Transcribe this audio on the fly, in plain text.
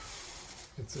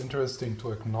It's interesting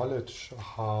to acknowledge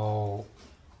how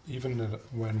even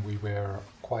when we were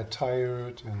quite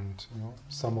tired, and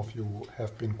some of you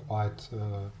have been quite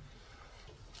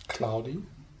cloudy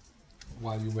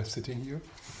while you were sitting here,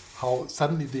 how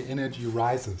suddenly the energy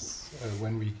rises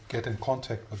when we get in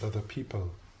contact with other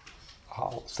people.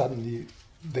 How suddenly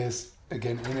there's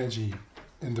again energy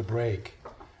in the break,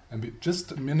 and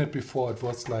just a minute before it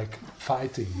was like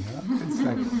fighting. Yeah? It's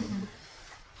like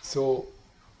so.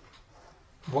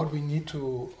 What we need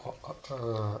to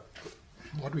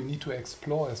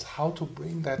explore is how to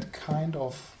bring that kind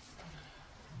of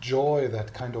joy,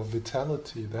 that kind of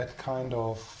vitality, that kind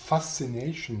of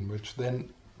fascination, which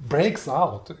then breaks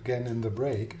out again in the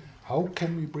break. How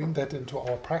can we bring that into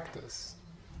our practice?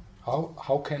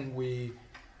 How can we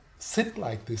sit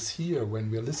like this here when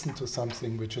we listen to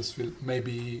something which is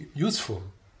maybe useful?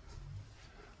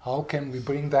 How can we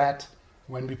bring that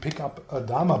when we pick up a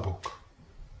Dharma book?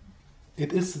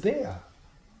 It is there.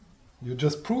 You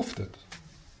just proved it.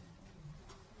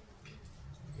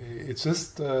 It's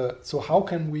just, so how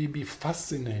can we be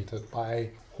fascinated by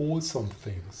wholesome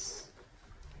things?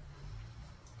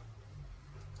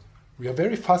 We are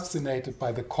very fascinated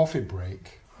by the coffee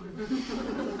break.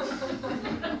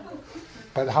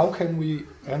 But how can we,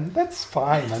 and that's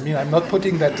fine, I mean, I'm not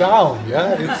putting that down,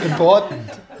 yeah, it's important.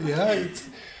 Yeah,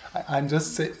 I'm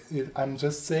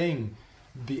just saying,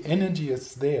 the energy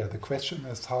is there. The question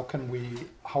is how can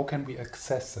we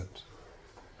access it?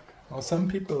 Now, some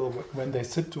people, when they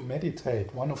sit to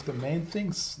meditate, one of the main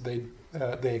things they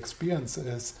experience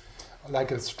is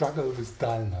like a struggle with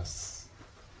dullness,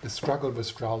 a struggle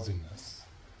with drowsiness,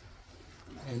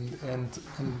 and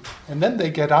then they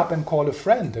get up and call a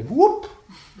friend, and whoop,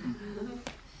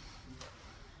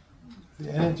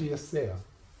 the energy is there.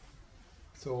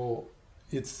 So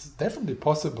it's definitely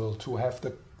possible to have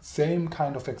the same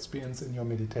kind of experience in your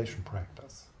meditation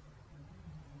practice.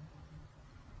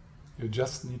 You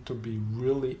just need to be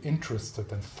really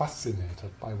interested and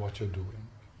fascinated by what you're doing.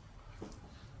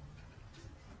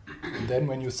 And then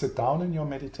when you sit down in your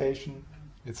meditation,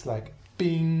 it's like,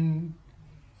 bing,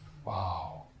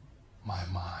 wow, my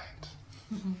mind.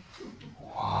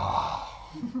 Wow,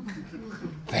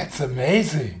 that's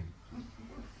amazing.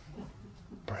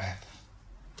 Breath,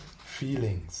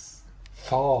 feelings,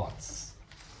 thoughts.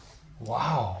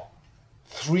 Wow,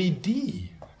 3D.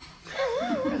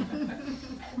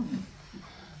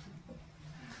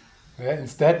 Yeah,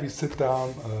 instead we sit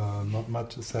down, not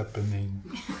much is happening.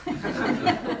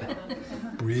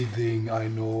 Breathing, I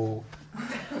know.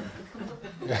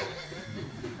 Yeah.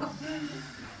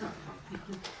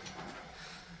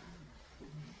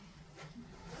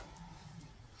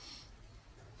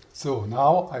 So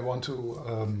now I want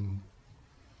to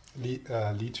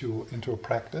lead you into a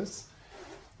practice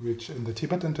which in the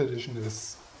Tibetan tradition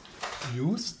is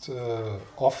used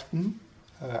often,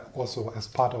 also as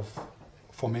part of,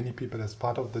 for many people, as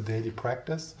part of the daily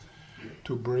practice,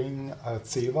 to bring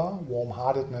tseva,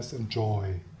 warm-heartedness and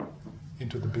joy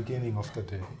into the beginning of the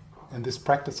day. And this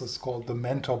practice is called the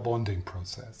mentor bonding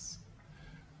process.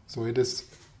 So it is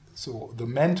the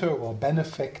mentor or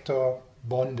benefactor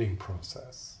bonding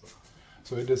process.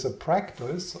 So it is a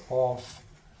practice of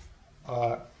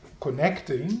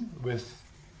connecting with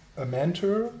a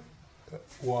mentor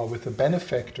or with a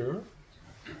benefactor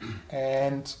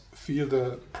and feel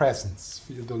the presence,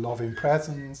 feel the loving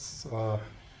presence,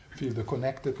 feel the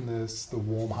connectedness, the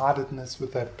warm-heartedness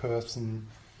with that person,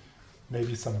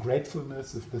 maybe some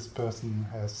gratefulness if this person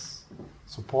has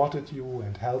supported you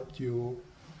and helped you.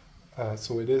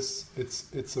 So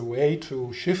it's a way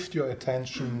to shift your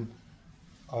attention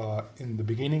in the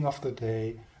beginning of the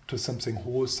day to something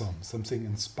wholesome, something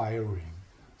inspiring,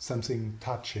 something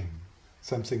touching,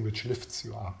 something which lifts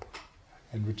you up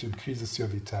and which increases your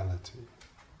vitality.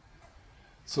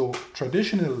 So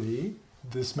traditionally,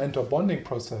 this mentor bonding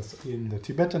process in the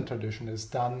Tibetan tradition is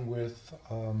done with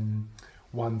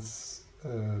one's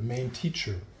main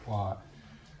teacher or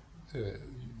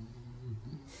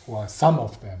some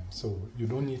of them. So you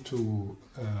don't need to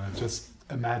just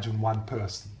imagine one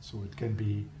person. So it can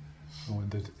be, in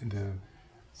the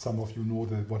some of you know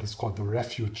what is called the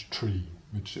refuge tree,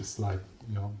 which is like,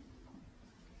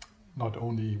 not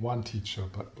only one teacher,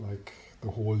 but like the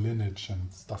whole lineage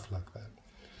and stuff like that.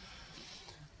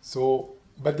 So,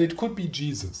 but it could be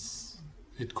Jesus.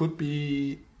 It could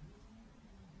be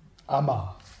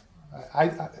Amma.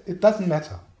 It doesn't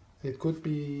matter. It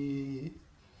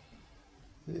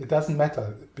doesn't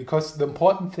matter, because the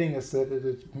important thing is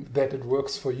that it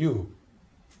works for you.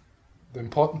 The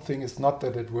important thing is not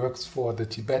that it works for the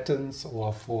Tibetans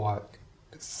or for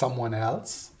someone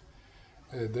else.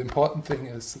 The important thing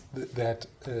is that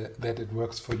it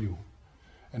works for you.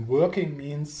 And working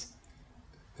means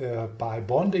by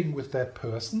bonding with that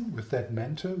person, with that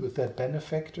mentor, with that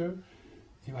benefactor,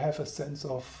 you have a sense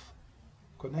of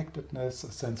connectedness,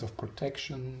 a sense of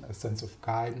protection, a sense of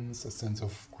guidance, a sense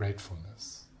of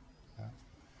gratefulness. Yeah?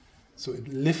 So it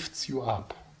lifts you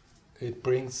up. It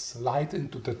brings light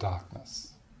into the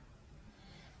darkness.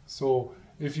 So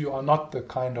if you are not the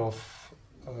kind of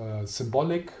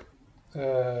symbolic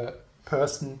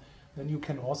person, then you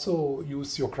can also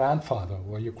use your grandfather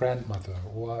or your grandmother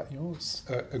or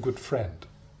a good friend.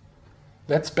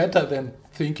 That's better than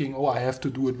thinking, I have to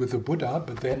do it with the Buddha,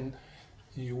 but then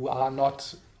you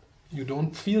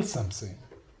don't feel something.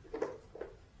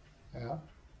 Yeah?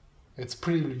 It's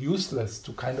pretty useless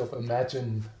to kind of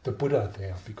imagine the Buddha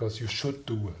there, because you should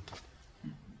do it.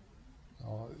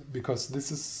 Because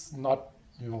this is not,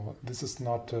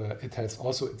 it has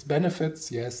also its benefits,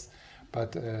 yes,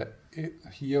 but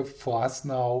here for us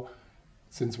now,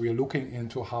 since we are looking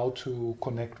into how to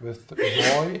connect with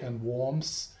joy and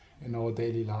warmth in our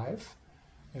daily life,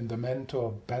 in the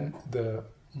the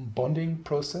bonding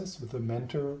process with the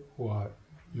mentor or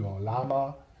your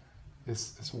Lama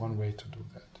is one way to do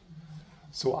that.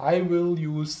 So I will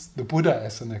use the Buddha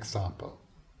as an example.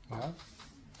 Yeah?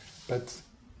 But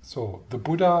so the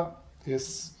Buddha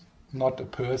is not a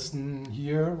person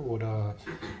here, or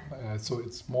so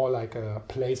it's more like a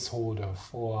placeholder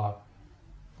for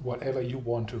whatever you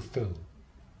want to fill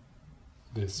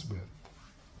this with.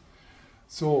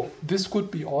 So this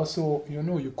could be also,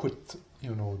 it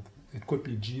could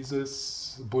be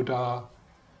Jesus, Buddha,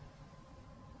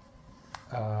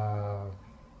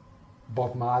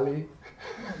 Bob Marley.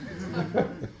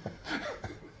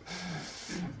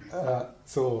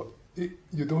 So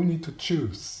you don't need to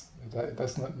choose. It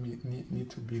does not need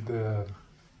to be the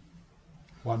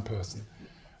one person.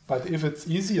 But if it's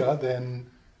easier, then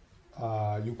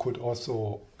you could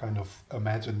also kind of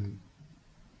imagine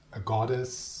a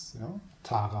goddess,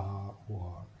 Tara,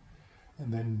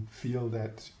 and then feel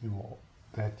that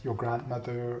that your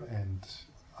grandmother and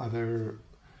other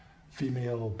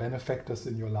female benefactors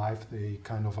in your life, they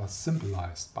kind of are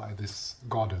symbolized by this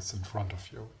goddess in front of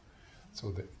you.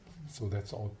 So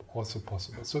that's also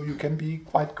possible. So you can be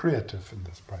quite creative in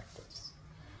this practice.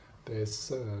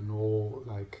 There's I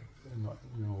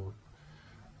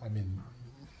mean,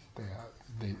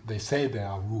 they say there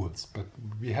are rules, but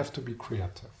we have to be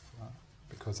creative,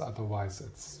 because otherwise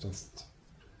it's just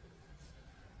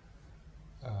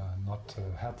not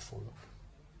helpful.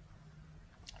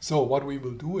 So what we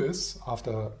will do is,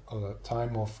 after a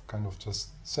time of kind of just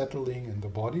settling in the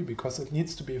body, because it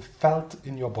needs to be felt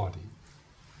in your body.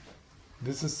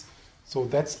 That's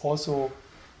also,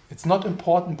 it's not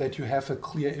important that you have a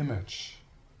clear image.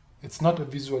 It's not a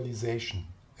visualization.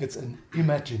 It's an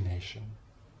imagination.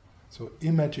 So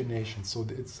imagination, so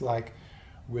it's like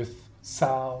with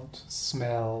sound,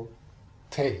 smell,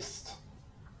 taste.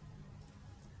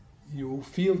 You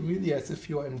feel really as if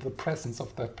you're in the presence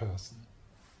of that person.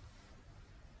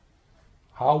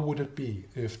 How would it be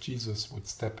if Jesus would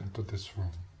step into this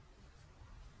room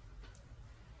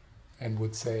and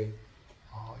would say,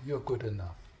 you're good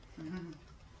enough. Mm-hmm.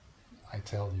 I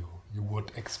tell you, you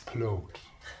would explode.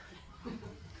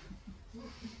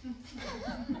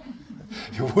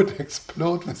 You would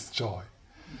explode with joy.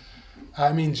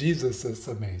 I mean, Jesus is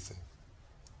amazing.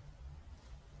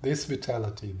 This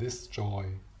vitality, this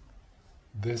joy,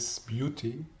 this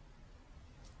beauty,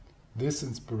 this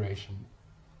inspiration,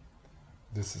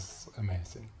 this is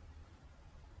amazing.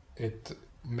 It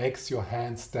makes your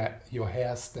hair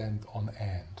stand on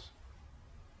end.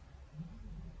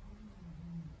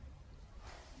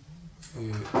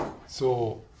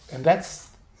 And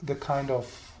that's the kind of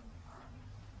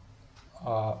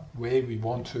way we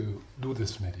want to do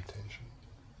this meditation.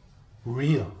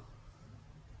 Real.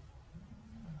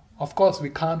 Of course, we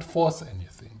can't force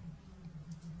anything.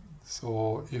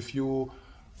 So if you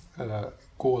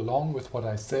go along with what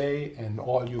I say and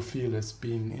all you feel is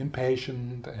being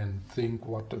impatient and think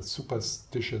what a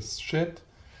superstitious shit,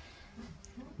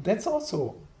 that's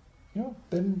also,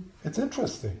 then it's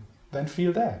interesting. Then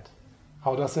feel that.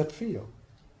 How does that feel?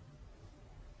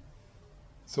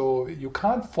 So you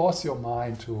can't force your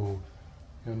mind to,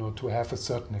 to have a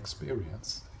certain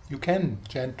experience. You can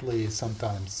gently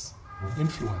sometimes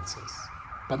influence this,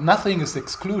 but nothing is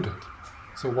excluded.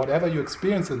 So whatever you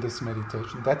experience in this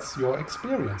meditation, that's your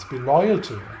experience. Be loyal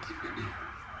to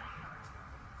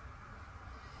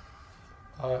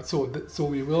it. So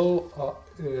we will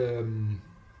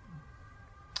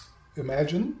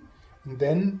imagine, and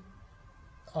then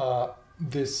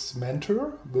this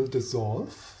mentor will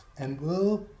dissolve and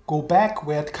will go back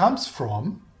where it comes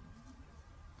from,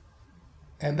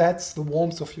 and that's the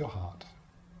warmth of your heart.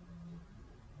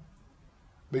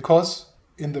 Because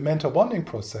in the mentor bonding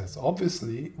process,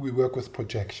 obviously, we work with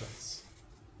projections.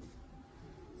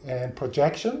 And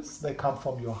projections, they come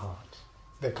from your heart.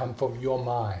 They come from your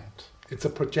mind. It's a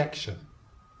projection.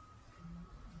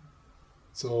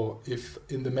 So if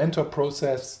in the mentor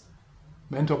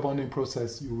bonding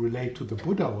process, you relate to the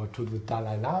Buddha or to the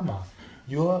Dalai Lama,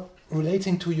 you're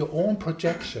relating to your own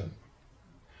projection.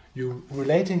 You're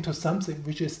relating to something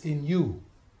which is in you.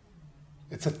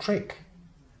 It's a trick.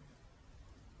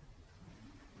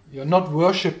 You're not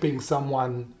worshipping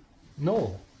someone.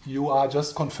 No, you are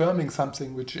just confirming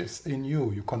something which is in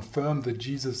you. You confirm the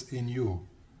Jesus in you.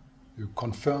 You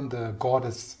confirm the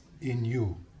Goddess in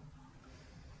you.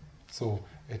 So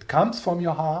it comes from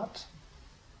your heart.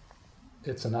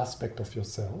 It's an aspect of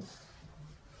yourself,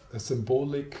 a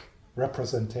symbolic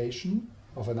representation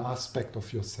of an aspect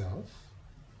of yourself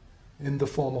in the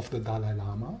form of the Dalai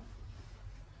Lama,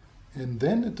 and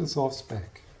then it dissolves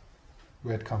back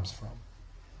where it comes from.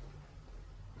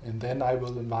 And then I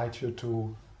will invite you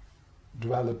to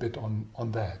dwell a bit on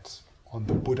that, on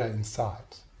the Buddha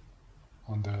inside,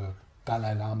 on the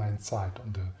Dalai Lama inside,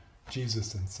 on the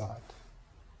Jesus inside.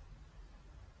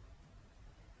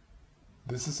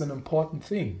 This is an important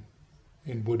thing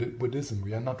in Buddhism.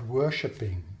 We are not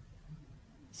worshipping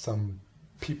some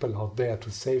people out there to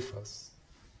save us.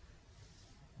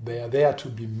 They are there to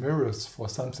be mirrors for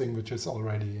something which is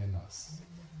already in us.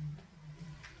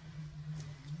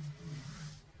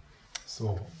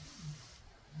 So,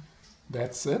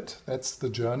 that's it. That's the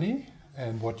journey.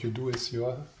 And what you do is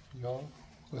your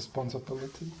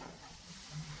responsibility.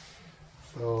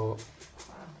 So,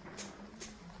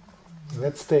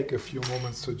 let's take a few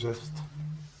moments to just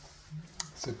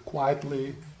sit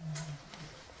quietly.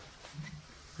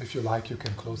 If you like, you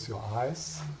can close your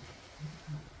eyes.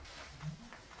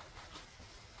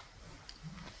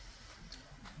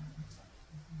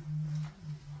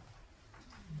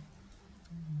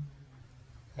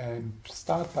 And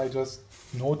start by just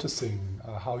noticing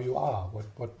how you are.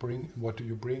 What do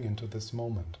you bring into this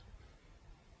moment?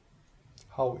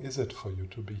 How is it for you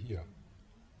to be here?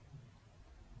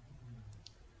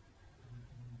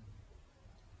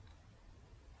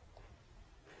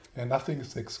 And nothing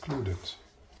is excluded.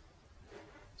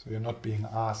 So you're not being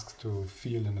asked to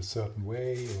feel in a certain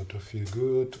way or to feel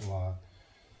good, or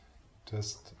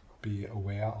just be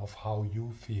aware of how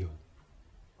you feel.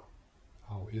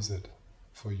 How is it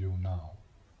for you now?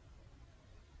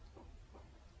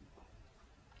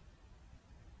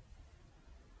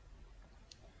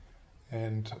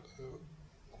 And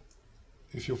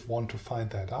if you want to find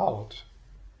that out,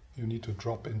 you need to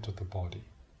drop into the body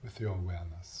with your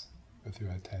awareness, with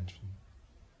your attention.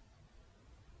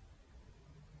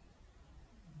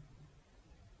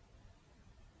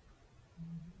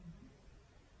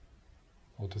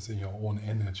 Noticing your own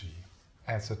energy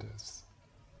as it is.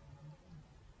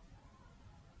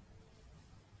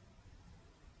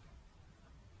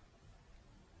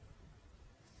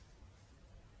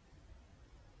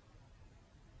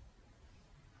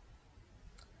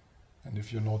 And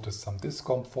if you notice some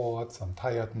discomfort, some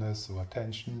tiredness or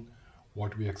tension,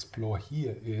 what we explore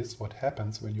here is what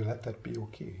happens when you let that be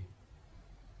okay.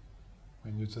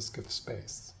 When you just give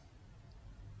space.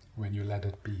 When you let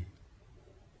it be.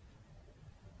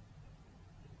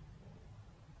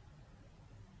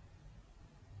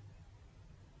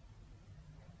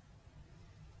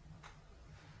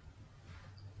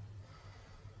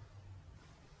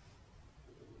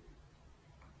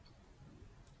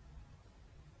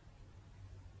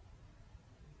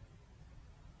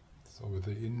 So with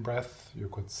the in-breath, you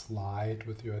could slide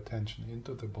with your attention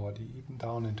into the body, even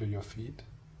down into your feet.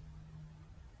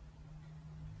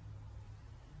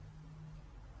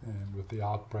 And with the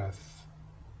out-breath,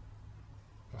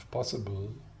 if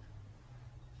possible,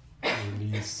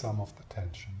 release some of the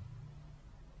tension,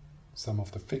 some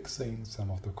of the fixing, some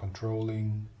of the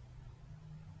controlling.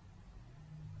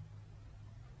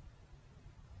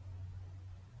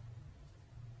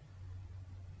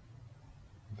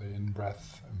 The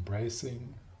in-breath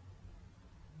embracing,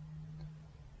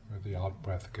 with the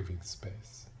out-breath giving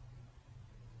space.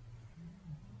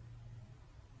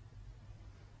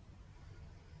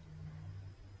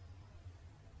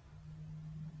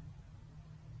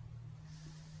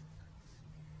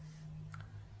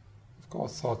 Of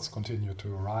course, thoughts continue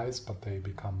to arise, but they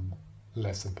become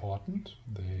less important.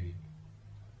 They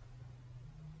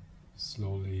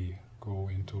slowly go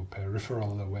into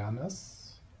peripheral awareness.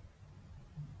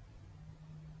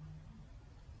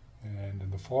 And And in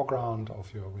the foreground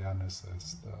of your awareness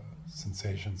is the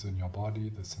sensations in your body,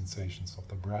 the sensations of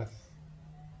the breath,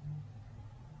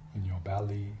 in your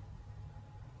belly,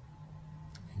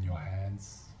 in your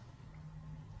hands.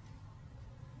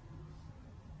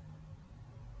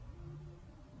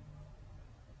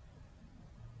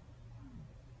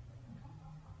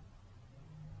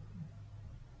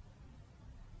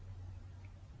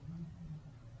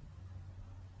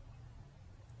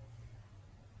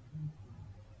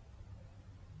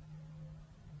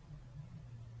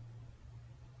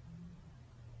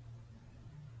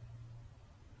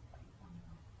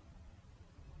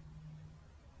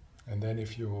 And then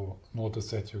if you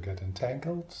notice that you get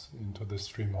entangled into the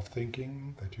stream of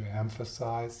thinking, that you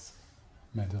emphasize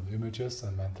mental images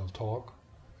and mental talk,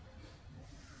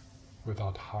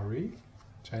 without hurry,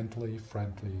 gently,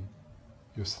 friendly,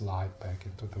 you slide back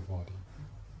into the body.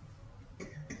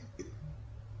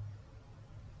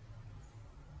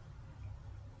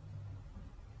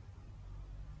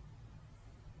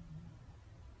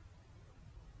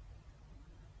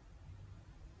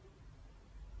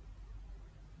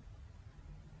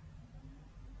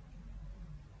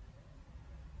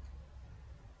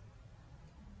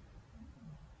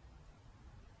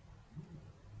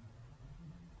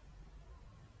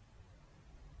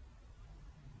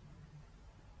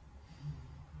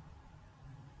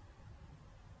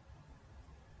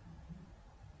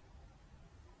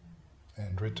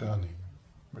 And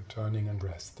returning and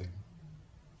resting.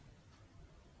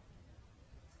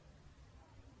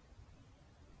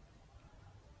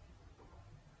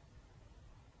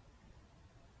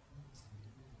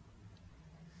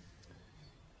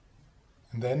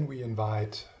 And then we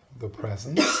invite the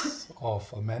presence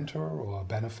of a mentor or a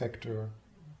benefactor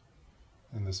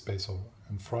in the space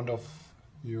in front of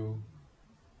you.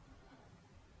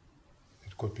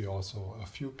 It could be also a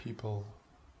few people.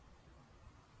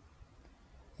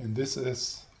 And this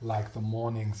is like the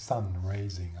morning sun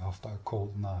rising after a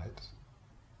cold night.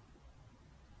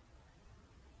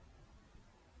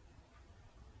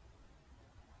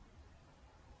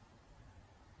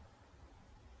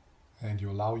 And you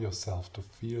allow yourself to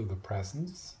feel the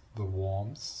presence, the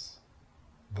warmth,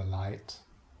 the light,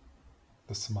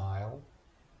 the smile,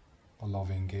 the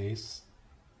loving gaze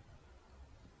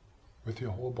with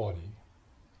your whole body,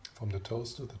 from the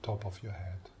toes to the top of your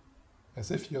head, as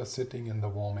if you are sitting in the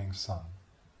warming sun.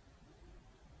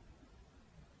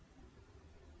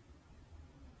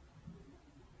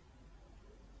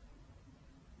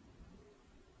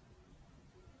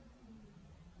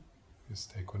 You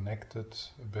stay connected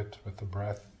a bit with the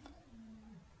breath.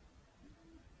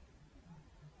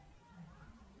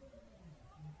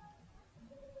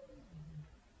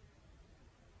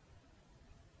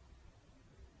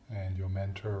 And your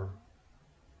mentor,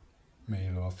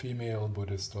 male or female,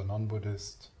 Buddhist or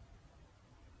non-Buddhist,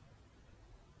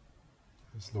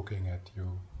 is looking at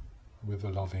you with a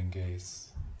loving gaze,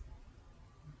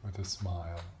 with a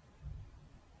smile.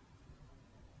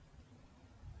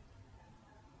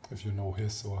 If you know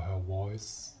his or her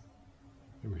voice,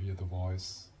 you hear the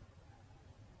voice.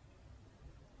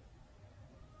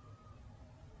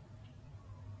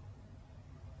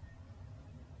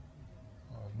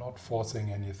 Not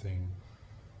forcing anything,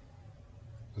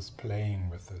 just playing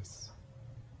with this.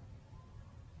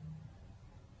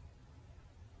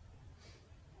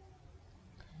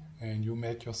 And you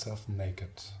make yourself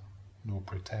naked, no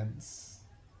pretense,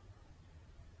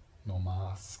 no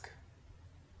mask.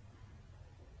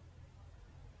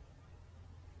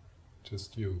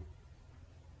 Just you,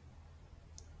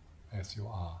 as you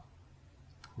are,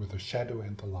 with the shadow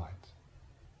and the light,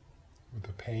 with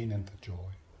the pain and the joy.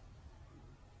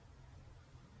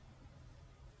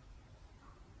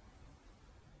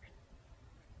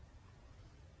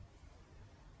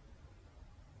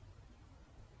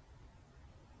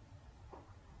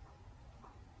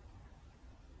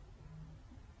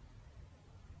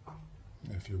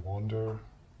 If you wander,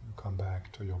 you come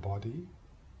back to your body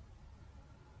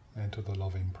and to the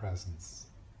loving presence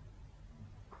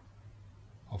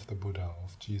of the Buddha,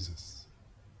 of Jesus,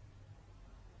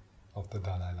 of the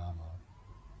Dalai Lama,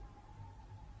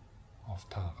 of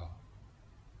Tara.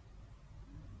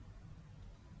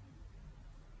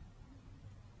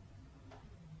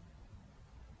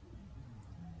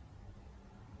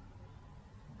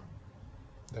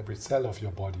 Every cell of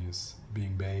your body is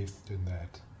being bathed in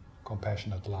that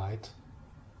compassionate light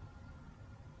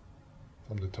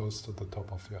from the toes to the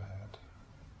top of your head.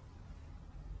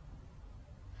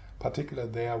 Particularly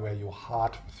there where you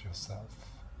heart with yourself.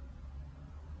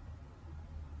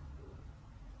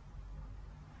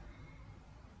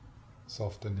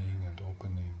 Softening and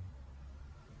opening.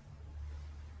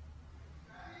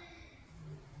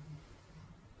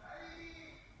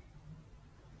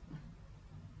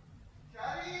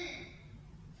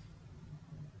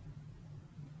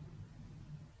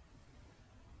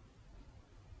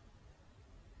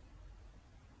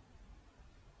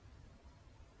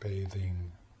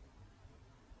 bathing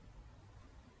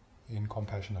in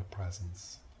compassionate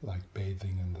presence, like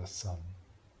bathing in the sun.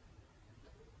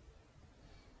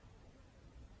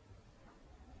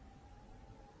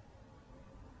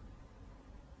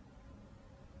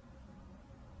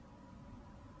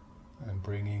 And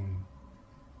bringing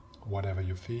whatever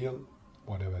you feel,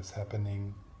 whatever is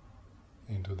happening,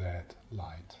 into that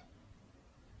light,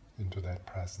 into that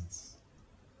presence.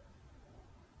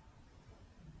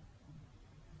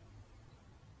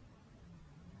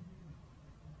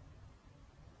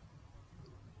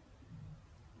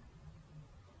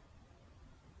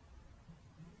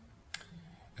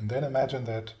 And then imagine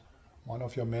that one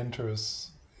of your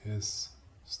mentors is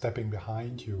stepping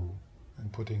behind you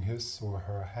and putting his or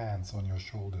her hands on your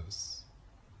shoulders.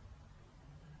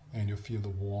 And you feel the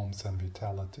warmth and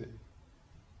vitality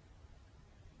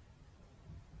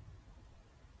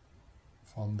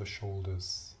from the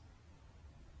shoulders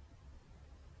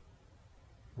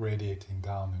radiating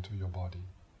down into your body,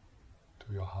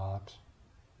 to your heart,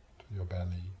 to your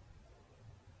belly,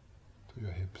 to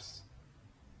your hips.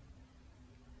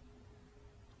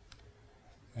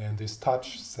 And this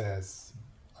touch says,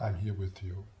 I'm here with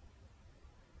you,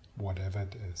 whatever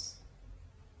it is.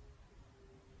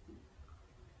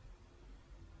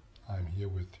 I'm here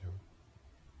with you,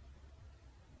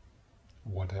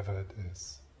 whatever it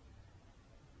is.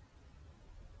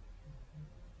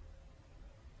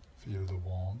 Feel the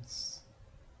warmth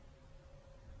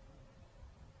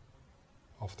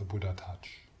of the Buddha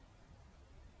touch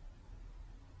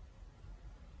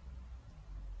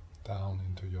down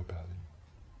into your belly.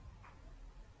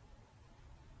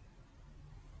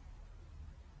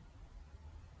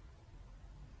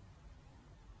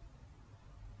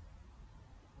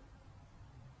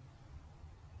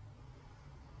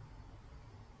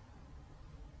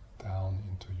 Down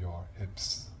into your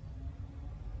hips.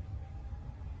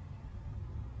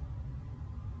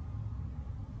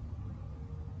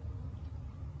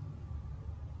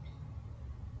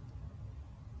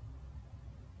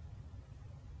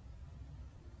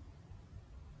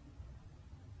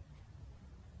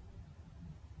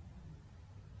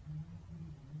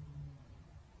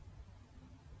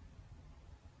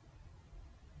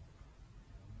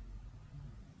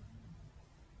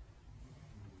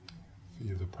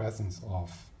 Feel the presence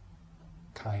of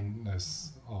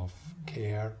kindness, of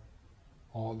care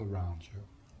all around you.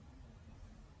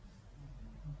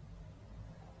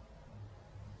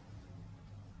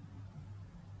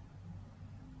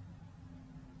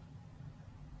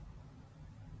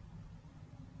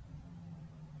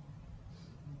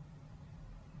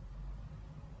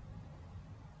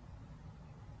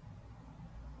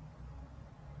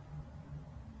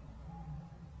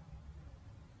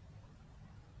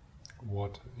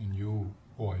 What in you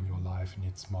or in your life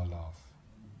needs more love?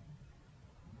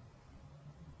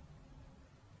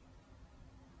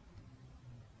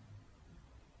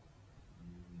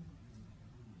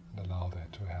 And allow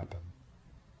that to happen.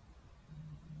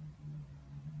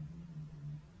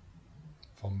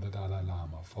 From the Dalai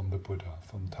Lama, from the Buddha,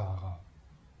 from Tara.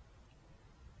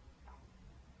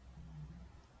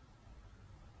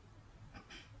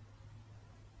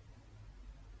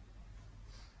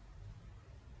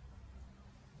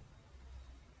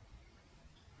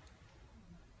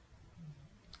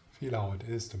 Feel how it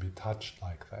is to be touched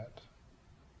like that,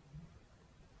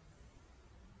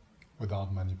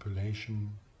 without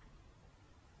manipulation,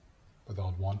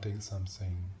 without wanting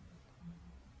something.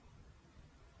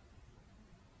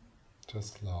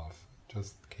 Just love,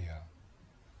 just care.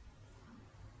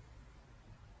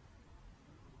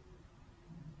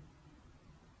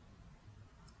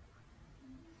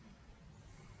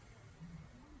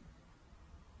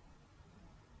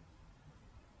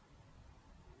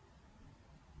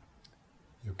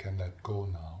 You can let go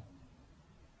now.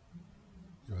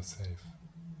 You are safe.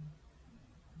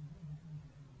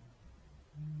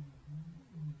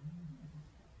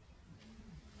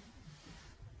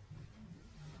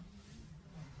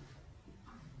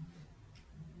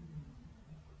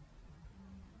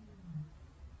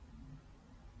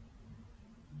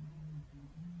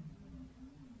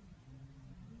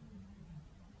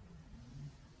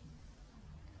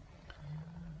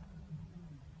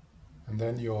 And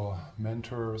then your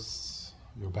mentors,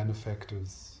 your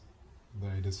benefactors,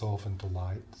 they dissolve into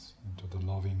light, into the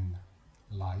loving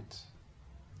light,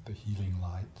 the healing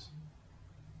light.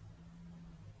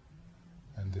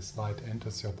 And this light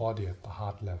enters your body at the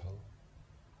heart level.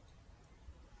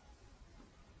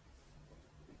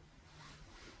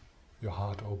 Your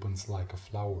heart opens like a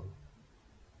flower,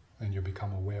 and you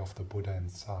become aware of the Buddha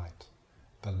inside,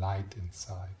 the light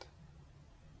inside,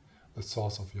 the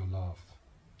source of your love,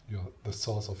 the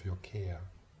source of your care,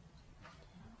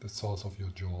 the source of your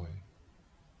joy,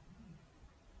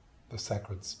 the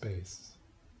sacred space,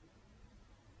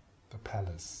 the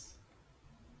palace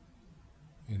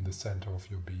in the center of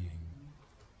your being.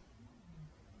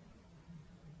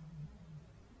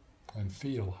 And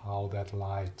feel how that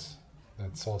light,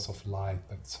 that source of light,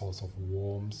 that source of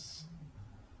warmth,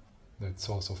 that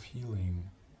source of healing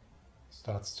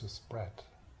starts to spread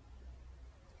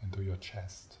into your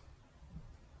chest.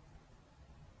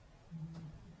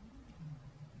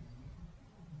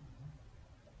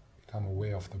 Become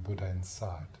aware of the Buddha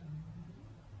inside,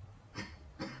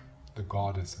 the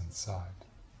goddess inside.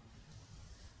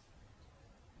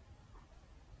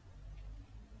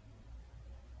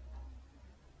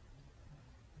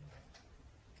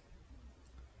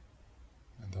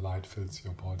 And the light fills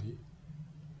your body,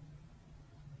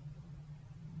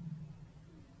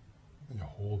 your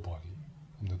whole body,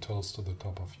 from the toes to the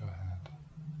top of your head.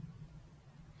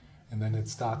 And then it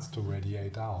starts to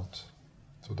radiate out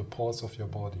to the pores of your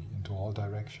body, into all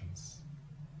directions.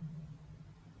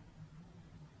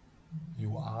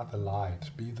 You are the light,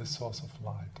 be the source of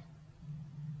light.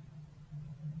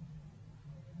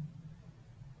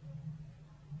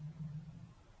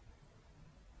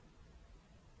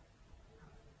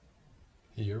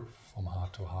 Here, from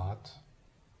heart to heart,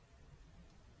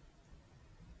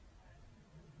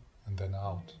 and then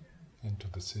out into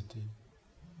the city,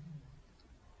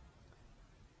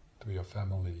 to your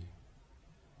family,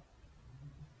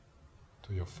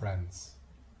 to your friends,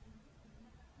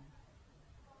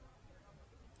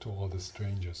 to all the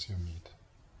strangers you meet.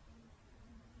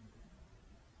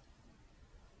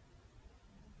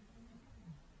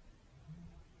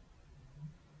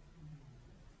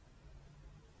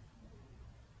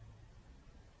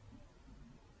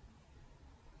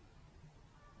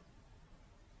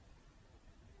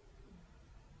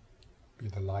 Be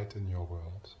the light in your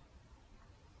world.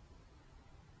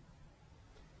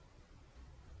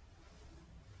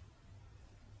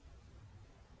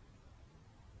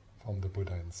 From the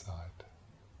Buddha inside.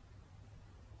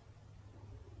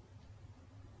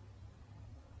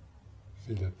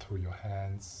 Feel it through your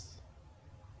hands,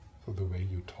 through the way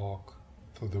you talk,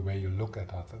 through the way you look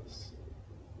at others.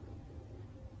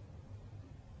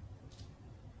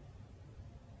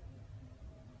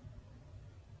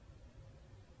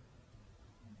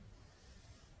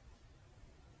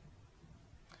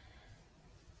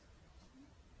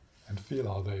 And feel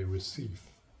how they receive,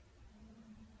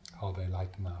 how they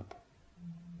lighten up.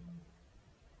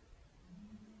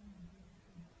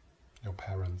 Your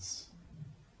parents,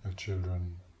 your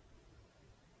children,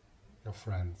 your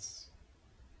friends.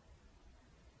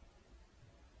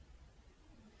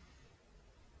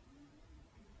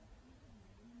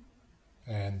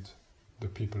 And the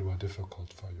people who are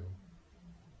difficult for you.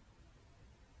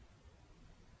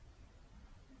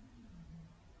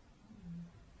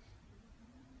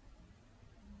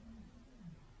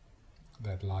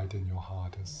 That light in your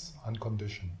heart is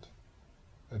unconditioned.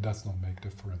 It does not make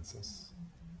differences.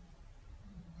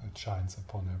 It shines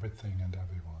upon everything and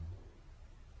everyone.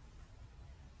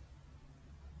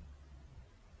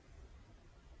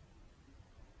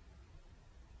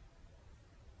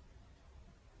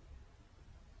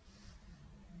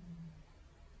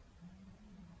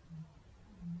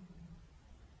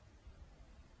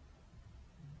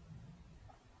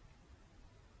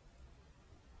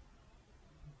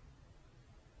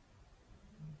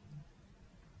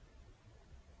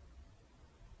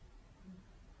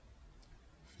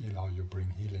 Feel how you bring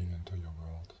healing into your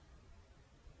world.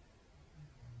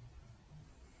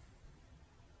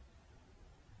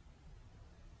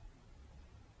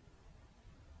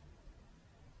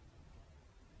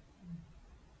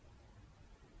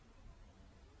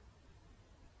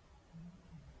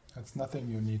 It's nothing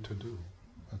you need to do.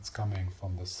 It's coming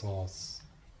from the source.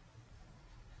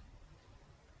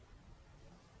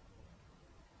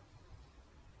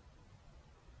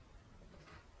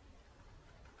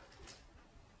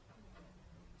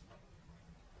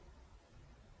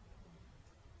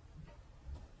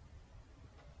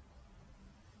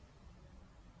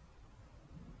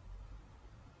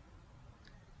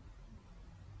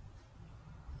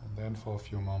 Then for a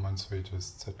few moments we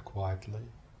just sit quietly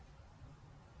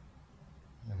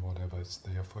in whatever is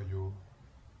there for you.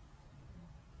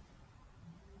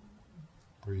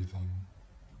 Breathing,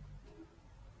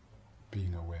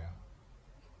 being aware.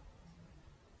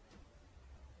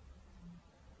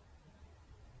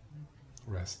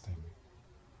 Resting.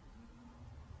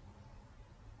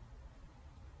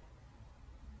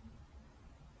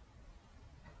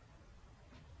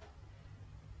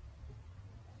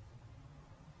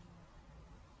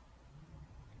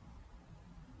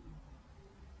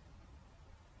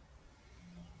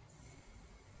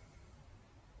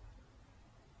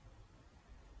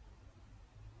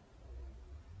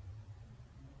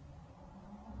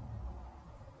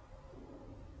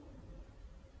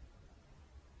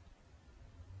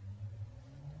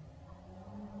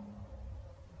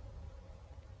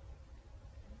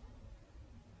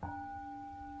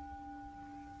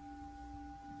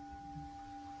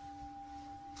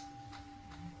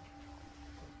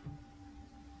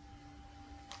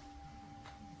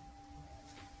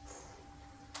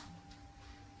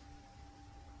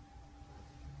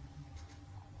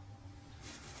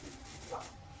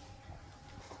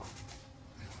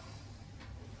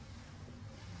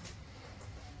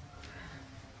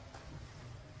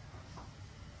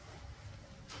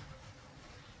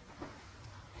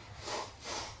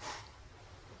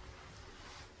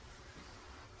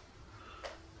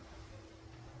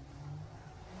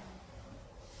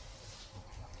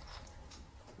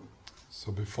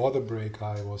 So before the break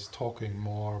I was talking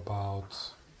more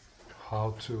about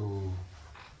how to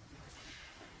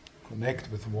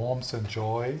connect with warmth and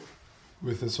joy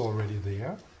with this already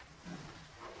there.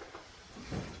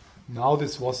 Now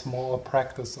this was more a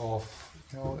practice of,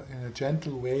 in a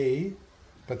gentle way,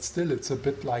 but still it's a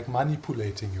bit like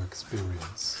manipulating your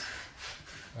experience.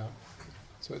 Yeah?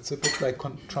 So it's a bit like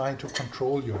trying to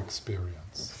control your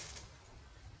experience.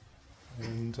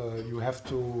 And you have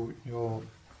to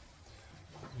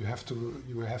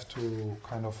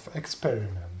kind of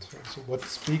experiment. So what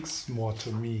speaks more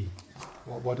to me?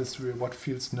 What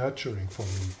feels nurturing for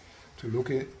me?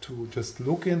 To just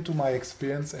look into my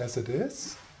experience as it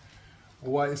is,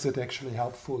 or is it actually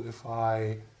helpful if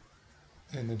I,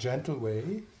 in a gentle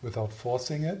way, without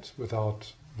forcing it,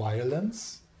 without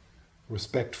violence,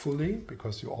 respectfully,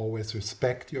 because you always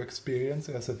respect your experience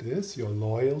as it is, you're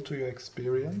loyal to your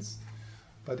experience.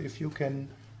 But if you can,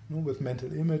 with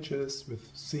mental images, with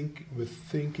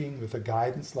thinking, with a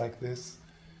guidance like this,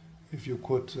 if you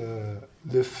could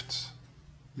lift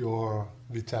your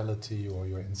vitality or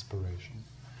your inspiration.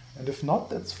 And if not,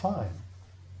 that's fine.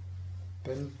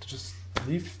 Then just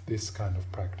leave this kind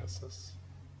of practices.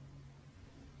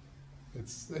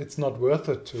 It's not worth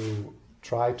it to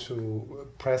try to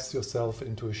press yourself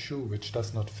into a shoe which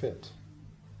does not fit.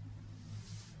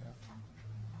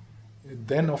 Yeah.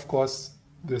 Then, of course,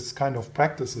 this kind of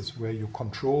practices where you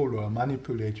control or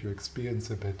manipulate your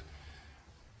experience a bit,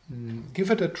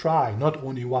 give it a try, not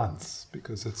only once,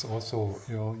 because it's also,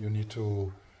 you need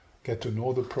to get to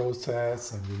know the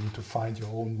process and you need to find your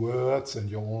own words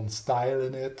and your own style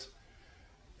in it.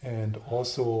 And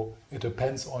also it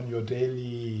depends on your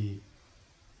daily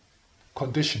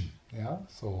condition. Yeah.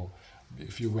 So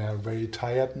if you were very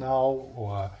tired now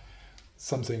or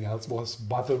something else was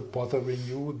bothering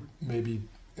you, maybe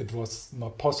it was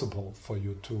not possible for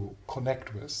you to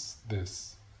connect with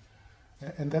this.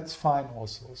 And that's fine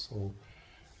also. So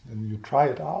then you try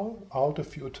it out a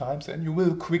few times and you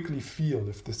will quickly feel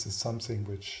if this is something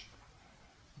which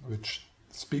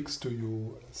speaks to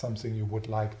you, something you would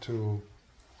like to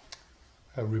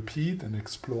repeat and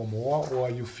explore more, or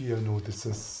you feel, no, this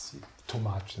is too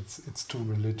much, it's too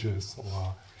religious,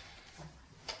 or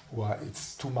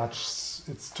it's too much,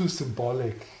 it's too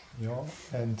symbolic,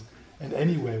 and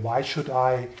anyway, why should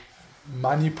I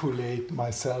manipulate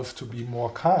myself to be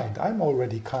more kind? I'm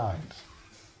already kind.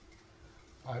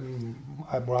 I'm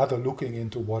rather looking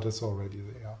into what is already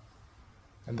there,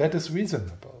 and that is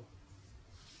reasonable.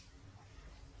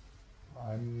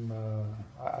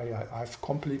 I've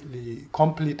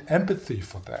complete empathy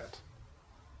for that.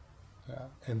 Yeah?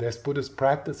 And there's Buddhist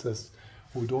practices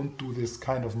who don't do this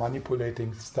kind of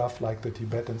manipulating stuff like the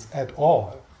Tibetans at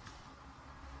all.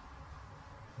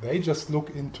 They just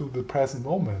look into the present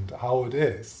moment, how it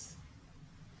is.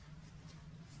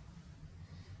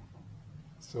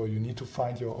 So you need to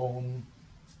find your own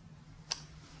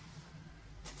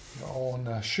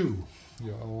shoe,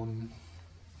 your own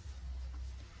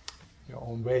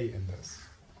way in this.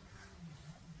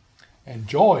 And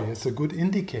joy is a good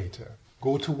indicator.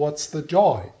 Go towards the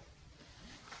joy.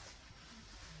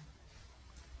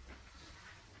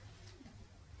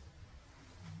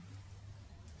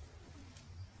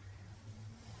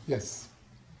 Yes.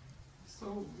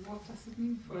 So what does it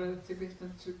mean for a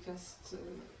Tibetan to just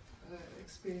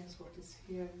experience what is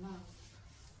here now?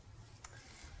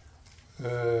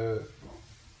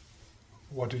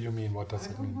 What do you mean? What does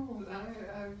it mean? I don't know.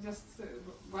 I just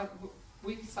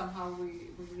we somehow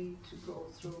we need to go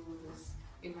through this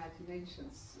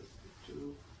imaginations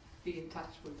to be in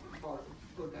touch with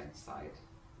Buddha inside,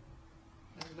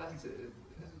 and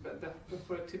that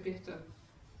for a Tibetan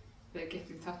they get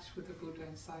in touch with the Buddha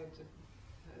inside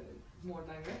more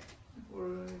direct,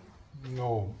 or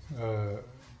no,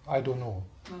 I don't know.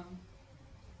 No.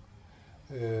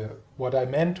 What I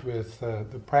meant with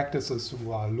the practices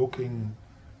who are looking,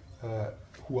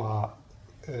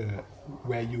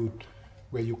 where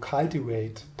you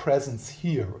cultivate presence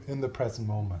here in the present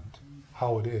moment,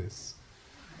 how it is.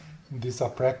 And these are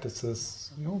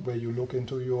practices, where you look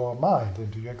into your mind,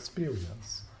 into your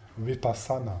experience,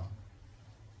 vipassana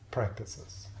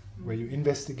practices, where you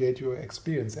investigate your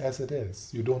experience as it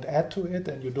is. You don't add to it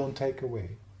and you don't take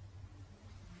away.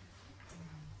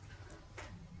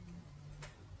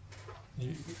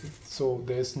 So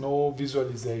there's no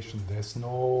visualization, there's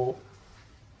no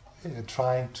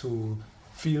trying to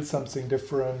feel something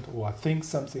different or think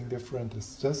something different.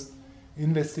 It's just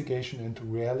investigation into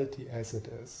reality as it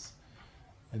is.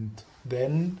 And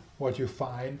then what you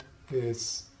find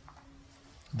is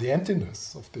the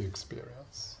emptiness of the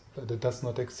experience, that it does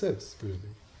not exist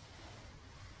really.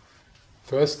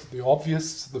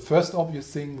 The first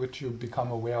obvious thing which you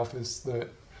become aware of is the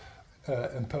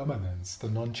impermanence, the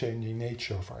non-changing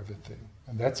nature of everything,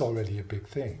 and that's already a big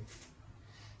thing.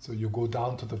 So you go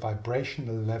down to the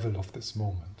vibrational level of this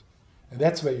moment, and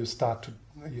that's where you start to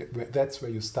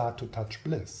touch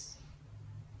bliss,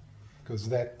 because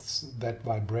that's that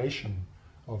vibration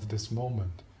of this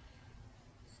moment.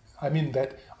 I mean,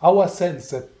 that our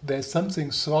sense that there's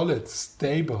something solid,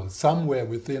 stable, somewhere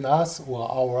within us or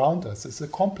around us is a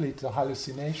complete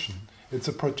hallucination. It's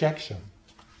a projection.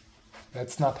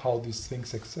 That's not how these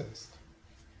things exist.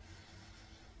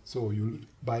 So you,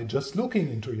 by just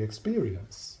looking into your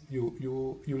experience,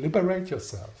 you liberate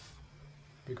yourself,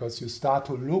 because you start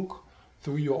to look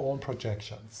through your own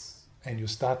projections and you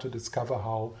start to discover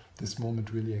how this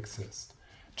moment really exists.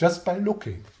 Just by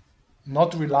looking.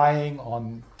 Not relying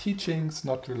on teachings,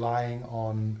 not relying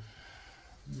on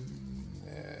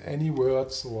any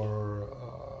words, or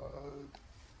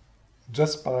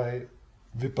just by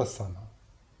vipassana,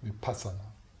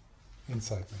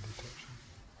 insight meditation.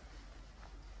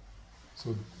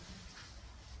 So,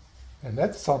 and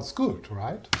that sounds good,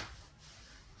 right?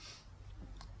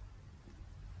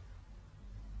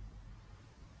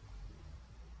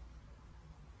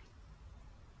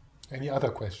 Any other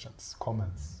questions,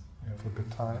 comments? We have a bit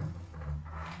of time.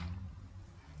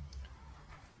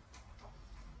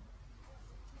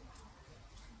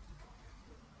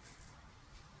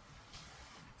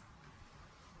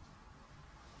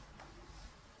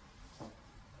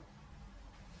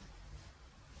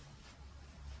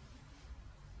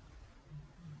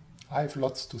 I have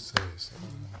lots to say. So.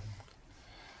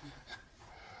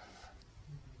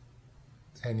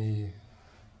 Any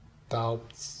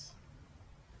doubts,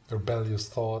 rebellious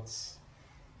thoughts?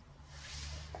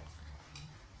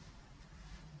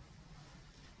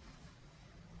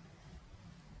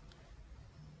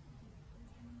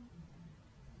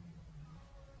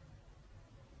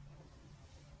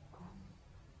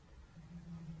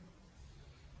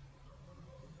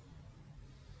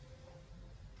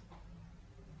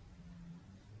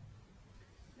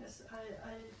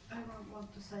 I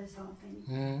want to say something.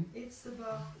 It's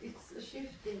a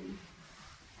shifting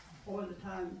all the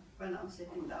time when I'm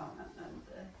sitting down and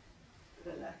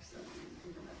relax and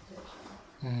in the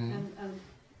meditation. And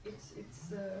it's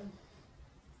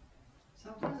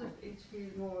sometimes it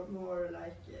feels more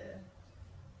like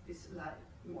this light,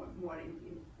 more in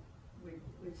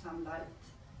with some light,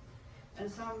 and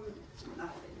some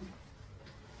nothing.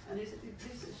 And this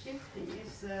shifting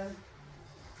is.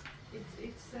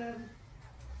 It's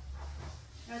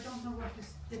I don't know what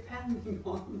it's depending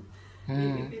on.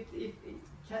 Can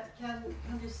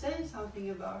you say something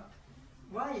about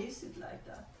why is it like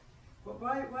that?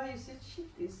 Why is it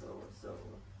shifting so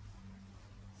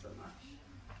much?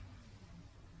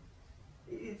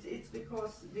 It's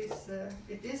because this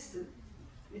it is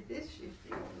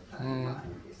shifting all the time.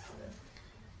 Mind is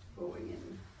going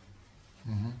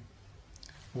in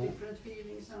different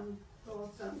feelings and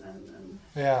thoughts and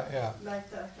yeah. Like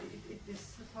that. It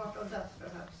is part of that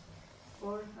perhaps,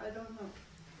 or I don't know.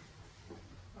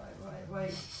 Why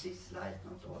is this light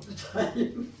not all the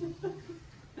time?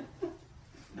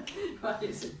 Why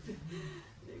is it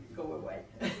go away?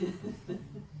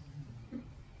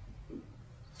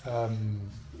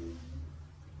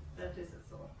 That is a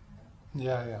thought.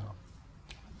 Yeah.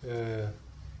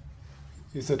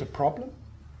 Is it a problem?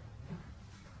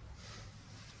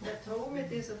 At home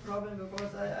it is a problem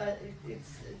because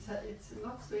it's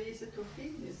not so easy to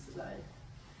feel this light.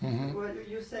 Well,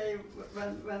 you say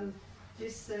when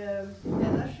this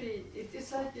energy, it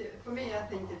is like for me. I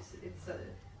think it's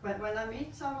when I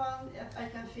meet someone, I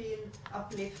can feel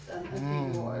uplift and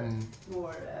feel more. And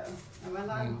when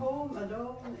I'm home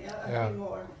alone, I feel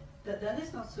more. Then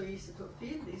it's not so easy to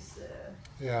feel this.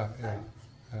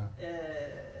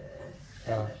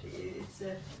 Energy. It's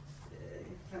it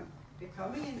can be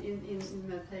coming in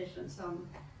meditation some,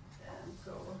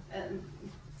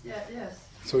 yes.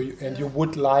 So you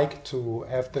would like to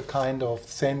have the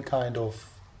same kind of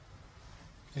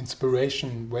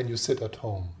inspiration when you sit at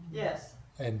home. Yes.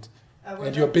 And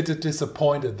you're a bit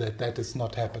disappointed that is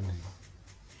not happening.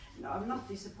 No, I'm not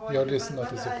disappointed. You're not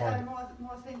disappointed. I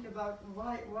more think about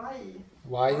why.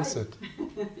 Why is it?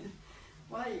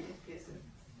 Why is it?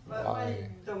 Why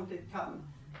don't it come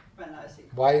when I sit?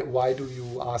 Why do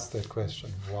you ask that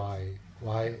question?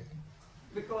 Why?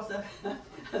 Because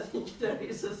I think there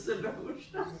is a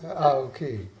solution.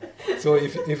 Okay. So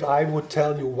if I would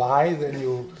tell you why, then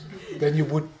you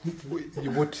would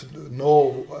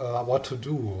know what to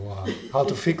do, or how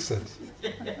to fix it,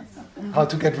 how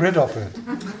to get rid of it.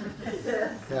 Yeah.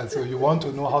 Yeah, so you want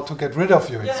to know how to get rid of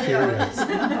your experience.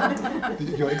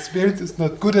 Your experience is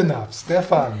not good enough.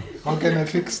 Stefan, how can I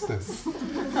fix this?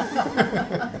 Something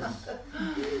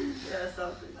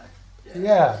like that.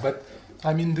 Yeah, but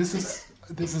I mean, this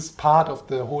is part of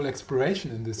the whole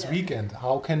exploration in this weekend.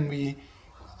 How can we?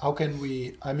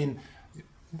 I mean,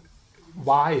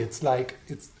 why? It's like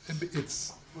it's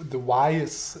the why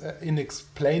is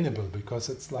inexplainable because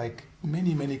it's like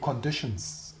many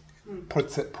conditions.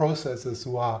 Processes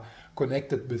who are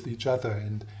connected with each other,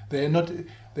 and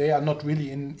they are not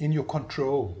really in your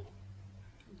control.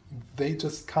 They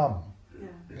just come,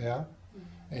 yeah.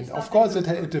 And of course,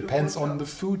 it depends on the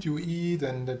food you eat,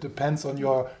 and it depends on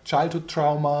your childhood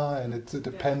trauma, and it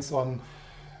depends on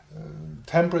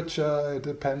temperature. It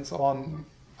depends on.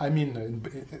 I mean,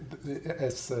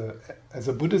 as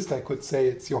a Buddhist, I could say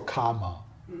it's your karma,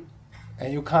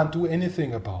 and you can't do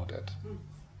anything about it.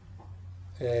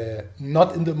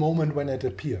 Not in the moment when it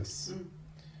appears.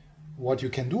 What you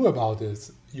can do about it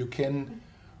is you can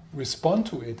respond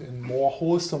to it in more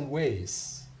wholesome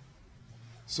ways,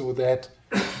 so that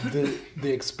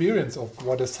the experience of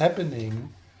what is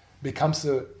happening becomes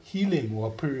a healing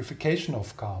or purification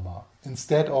of karma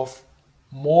instead of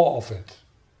more of it.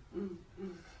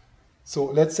 So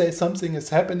let's say something is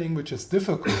happening which is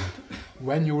difficult.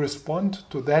 When you respond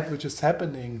to that which is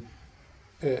happening,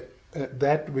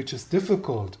 that which is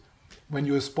difficult, when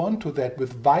you respond to that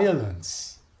with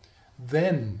violence,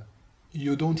 then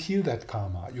you don't heal that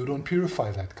karma, you don't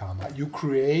purify that karma. You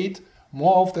create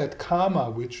more of that karma,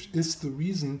 which is the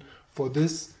reason for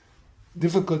this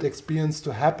difficult experience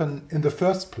to happen in the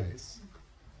first place.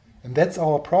 And that's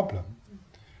our problem.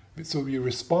 So we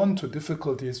respond to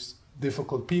difficulties,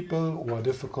 difficult people or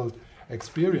difficult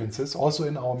experiences, also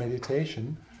in our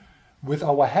meditation, with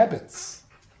our habits.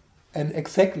 And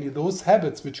exactly those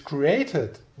habits which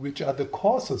are the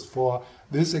causes for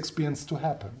this experience to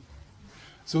happen.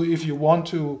 So if you want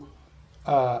to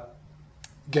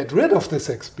get rid of this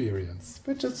experience,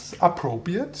 which is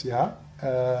appropriate,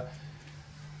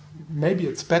 maybe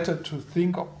it's better to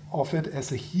think of it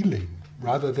as a healing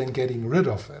rather than getting rid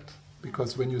of it.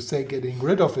 Because when you say getting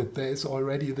rid of it, there is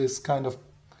already this kind of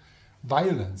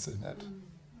violence in it.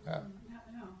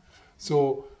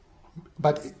 So,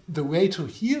 but the way to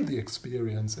heal the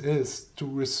experience is to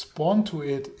respond to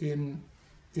it in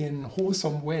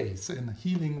wholesome ways, in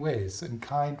healing ways, in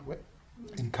kind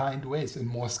ways, in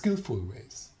more skillful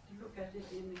ways. Look at it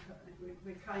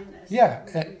with kindness. Yeah,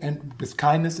 and with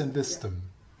kindness and wisdom.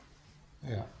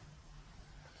 Yeah.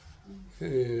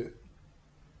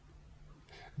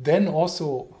 Then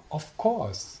also, of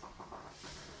course,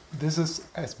 this is,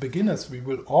 as beginners, we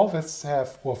will always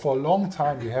have, or for a long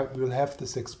time, we'll have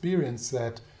this experience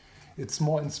that it's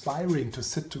more inspiring to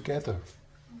sit together.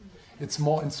 It's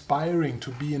more inspiring to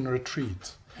be in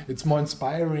retreat. It's more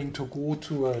inspiring to go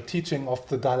to a teaching of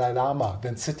the Dalai Lama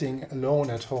than sitting alone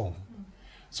at home.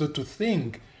 So to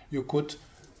think you could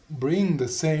bring the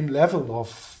same level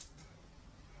of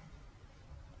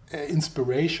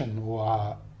inspiration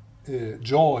or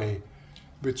joy,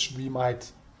 which we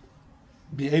might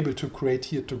be able to create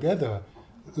here together,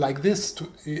 like this,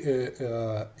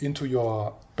 into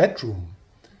your bedroom,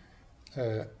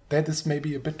 that is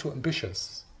maybe a bit too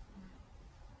ambitious.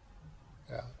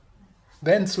 Yeah.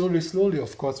 Then slowly,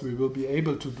 of course, we will be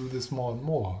able to do this more and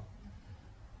more.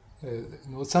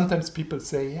 Sometimes people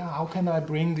say, how can I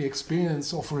bring the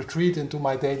experience of retreat into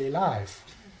my daily life?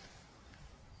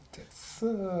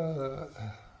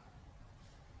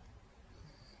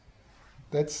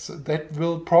 That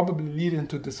will probably lead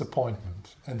into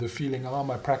disappointment and the feeling,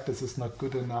 my practice is not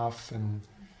good enough, and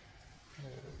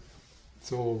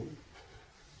so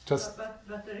just.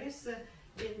 But there is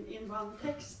in one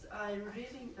text I'm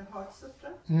reading the Heart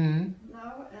Sutra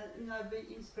now, and the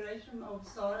inspiration of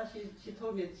Sarah. She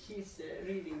told me she's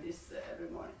reading this every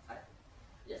morning.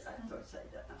 Yes, I thought say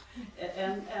that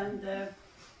now,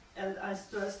 and I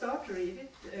start to read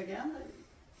it again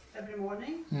every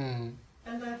morning.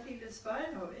 And I feel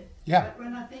inspired of it. Yeah. But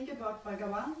when I think about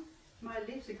Bhagavan, my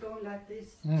lips are going like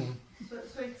this. So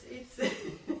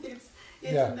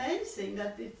it's amazing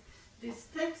that this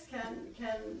text can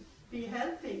be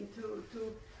helping to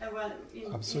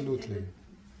absolutely.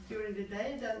 During the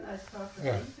day. Then I start to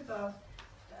think about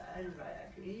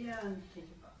Ayurveda and think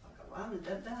about Bhagavan,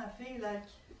 and then I feel like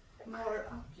more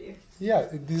uplift. Yeah,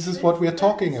 this is what we are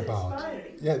talking about.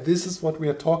 Inspiring. Yeah, this is what we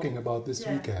are talking about this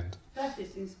weekend. That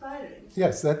is inspiring.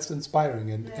 Yes, that's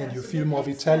inspiring, and you feel more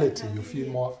vitality. You feel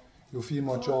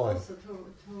more joy.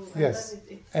 Yes,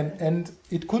 and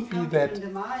it could be that. In the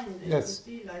mind. Yes. It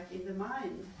could be like in the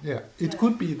mind. Yeah, it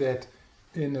could be that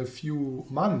in a few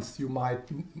months you might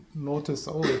notice,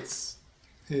 oh,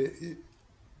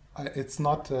 it's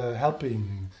not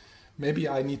helping. Maybe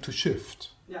I need to shift.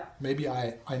 Yeah. Maybe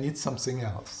I need something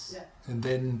else. Yeah. And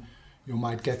then you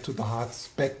might get to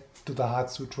back to the Heart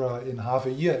Sutra in half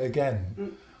a year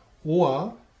again.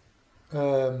 Or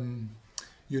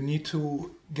you need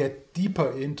to get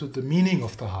deeper into the meaning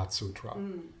of the Heart Sutra.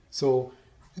 So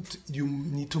you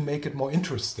need to make it more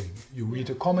interesting. You read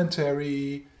a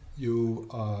commentary, you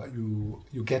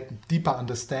get deeper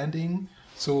understanding.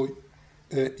 So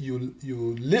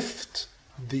you lift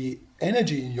the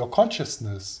energy in your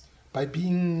consciousness by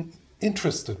being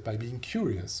interested, by being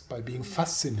curious, by being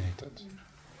fascinated.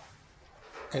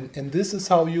 And this is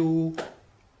how you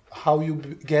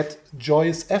get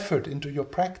joyous effort into your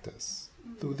practice.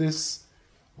 Through this,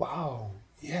 wow,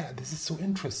 yeah, this is so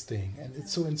interesting and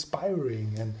it's so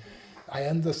inspiring and I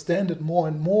understand it more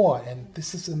and more and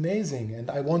this is amazing and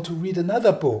I want to read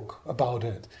another book about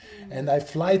it. And I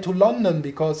fly to London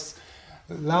because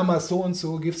Lama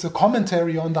so-and-so gives a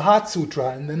commentary on the Heart Sutra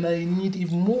and then I need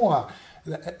even more.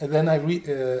 Then I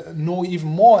know even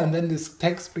more and then this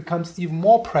text becomes even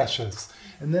more precious.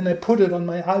 And then I put it on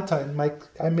my altar and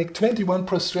I make 21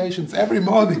 prostrations every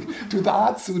morning to the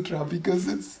Heart Sutra because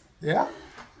it's, yeah?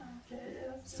 Okay,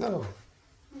 yes. So,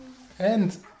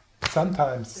 and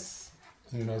sometimes,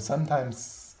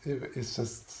 sometimes it's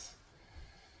just,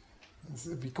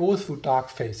 we go through dark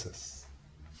phases.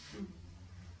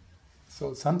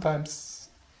 So sometimes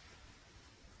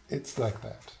it's like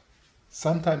that.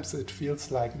 Sometimes it feels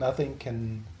like nothing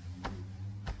can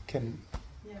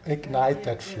ignite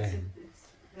that flame.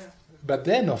 But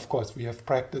then, of course, we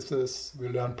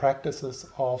learn practices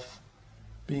of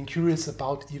being curious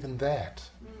about even that.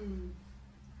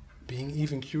 Being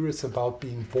even curious about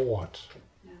being bored.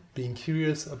 Being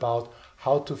curious about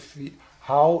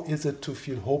how is it to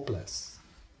feel hopeless.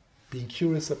 Being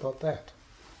curious about that.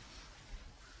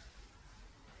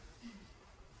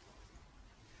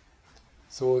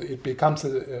 So it becomes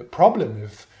a problem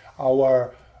if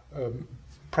our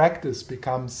practice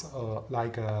becomes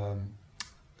like a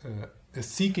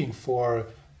seeking for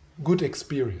good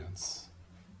experience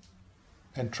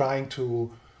and trying to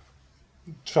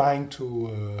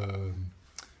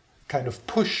kind of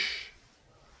push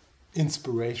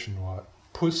inspiration or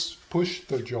push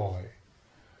the joy.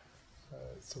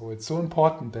 So it's so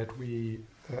important that we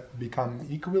become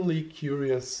equally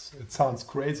curious. It sounds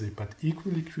crazy, but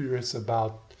equally curious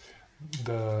about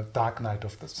the dark night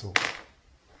of the soul,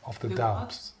 of the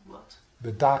doubts. What?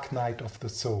 The dark night of the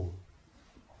soul.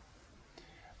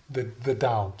 The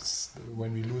doubts,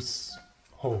 when we lose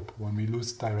hope, when we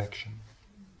lose direction,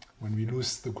 when we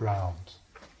lose the ground.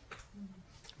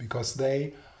 Because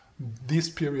these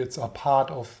periods are part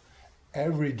of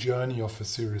every journey of a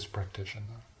serious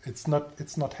practitioner. It's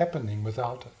not happening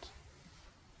without it.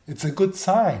 It's a good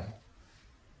sign.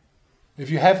 If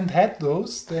you haven't had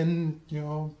those, then,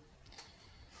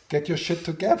 get your shit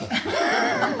together.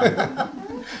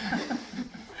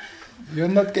 You're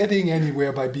not getting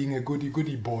anywhere by being a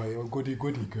goody-goody boy or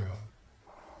goody-goody girl.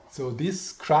 So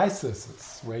these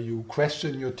crises where you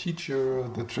question your teacher,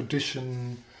 the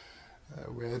tradition,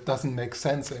 where it doesn't make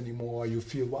sense anymore, you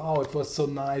feel, wow, it was so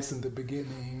nice in the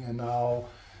beginning and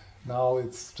now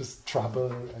it's just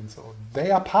trouble and so on.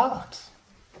 They are part.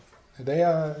 They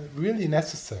are really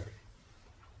necessary.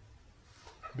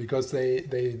 Because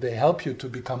they help you to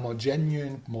become more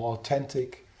genuine, more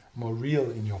authentic, more real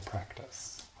in your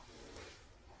practice.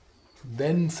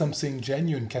 Then something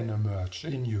genuine can emerge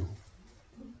in you.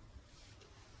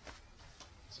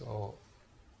 So,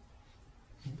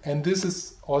 and this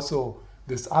is also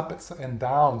this ups and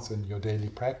downs in your daily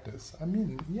practice. I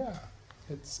mean, yeah,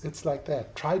 it's like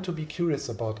that. Try to be curious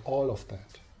about all of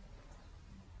that.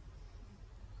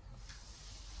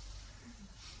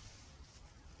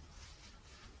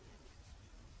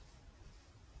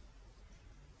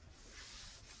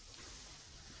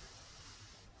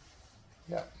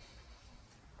 Yeah.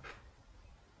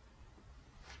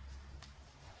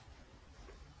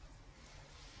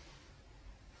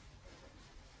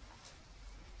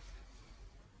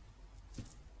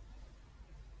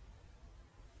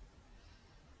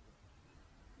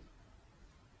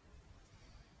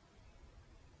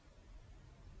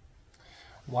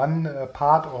 One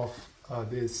part of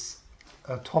this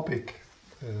topic,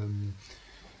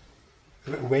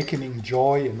 awakening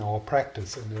joy in our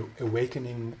practice and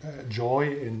awakening joy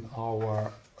in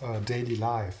our daily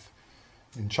life.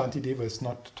 And Shantideva is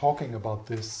not talking about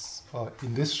this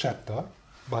in this chapter,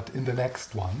 but in the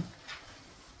next one.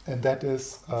 And that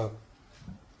is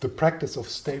the practice of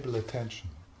stable attention.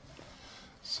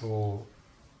 So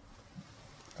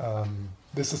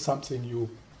this is something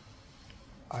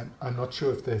I'm not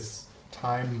sure if there's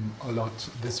time a lot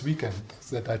this weekend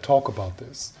that I talk about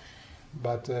this,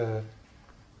 but the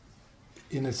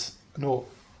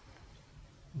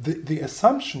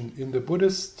assumption in the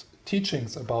Buddhist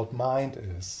teachings about mind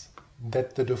is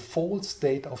that the default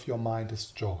state of your mind is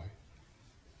joy.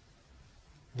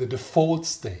 The default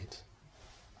state.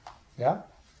 Yeah?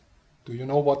 Do you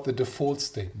know what the default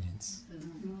state means?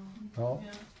 No?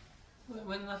 Yeah.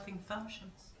 When nothing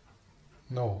functions.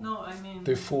 No. No, I mean...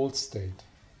 Default state.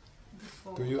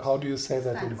 Default. How do you say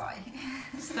that? Standby.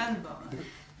 Standby.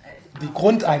 Die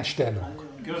Grundeinstellung.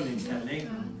 Grundinställning.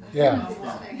 Yeah.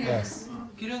 Yes.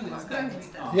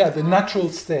 Grundinställning. Yeah, the natural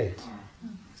state.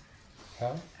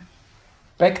 Yeah?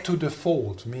 Back to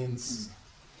default means,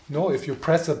 if you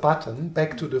press a button,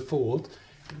 back to default,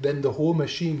 then the whole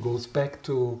machine goes back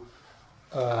to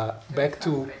the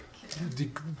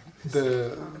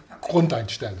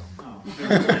Grundeinstellung.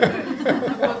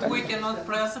 But we cannot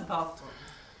press a button.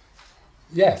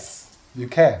 Yes, you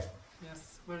can.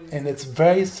 Yes. Where is And it's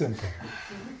very simple.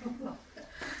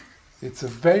 It's a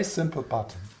very simple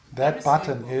button. That Very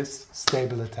button simple. is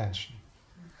stable attention.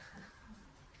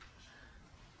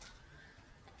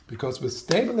 Because with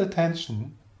stable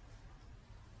attention,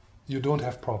 you don't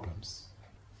have problems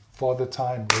for the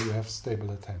time where you have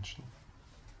stable attention.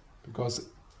 Because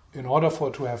in order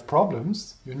to have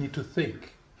problems, you need to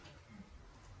think.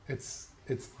 It's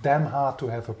damn hard to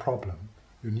have a problem.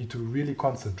 You need to really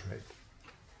concentrate.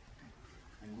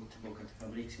 Jag går tillbaka till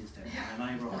fabriksinställningen. Den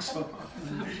är bra också.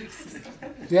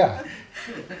 Yeah.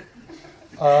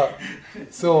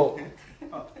 So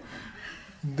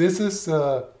this is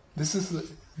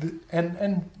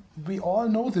and we all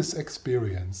know this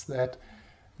experience that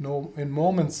in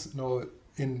moments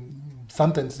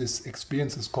sometimes this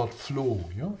experience is called flow.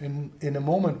 In a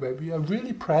moment where we are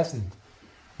really present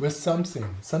with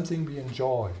something we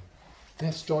enjoy,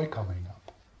 there's joy coming up.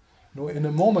 In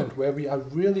a moment where we are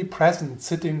really present,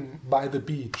 sitting by the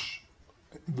beach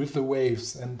with the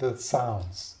waves and the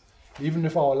sounds, even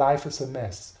if our life is a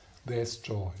mess, there's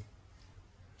joy.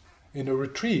 In a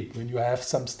retreat, when you have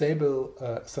some stable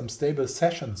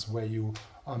sessions where you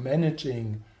are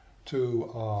managing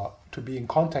to be in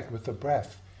contact with the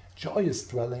breath, joy is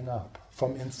dwelling up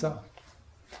from inside.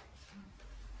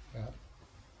 Yeah.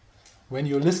 When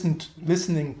you're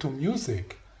listening to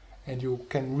music, and you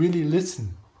can really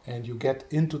listen, and you get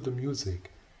into the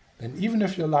music, then even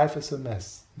if your life is a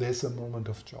mess, there's a moment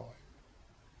of joy.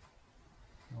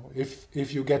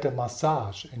 If you get a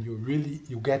massage and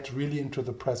you get really into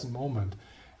the present moment,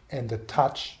 and the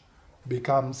touch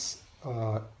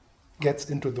gets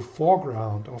into the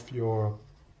foreground of your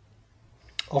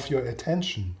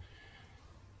attention,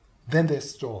 then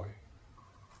there's joy.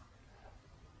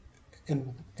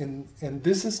 And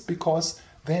this is because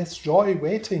there's joy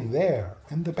waiting there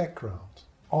in the background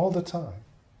all the time.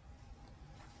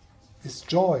 It's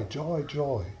joy, joy,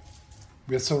 joy.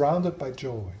 We're surrounded by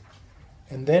joy.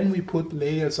 And then we put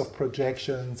layers of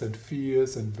projections and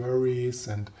fears and worries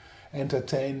and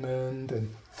entertainment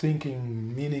and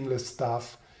thinking meaningless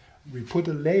stuff. We put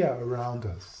a layer around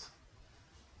us.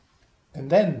 And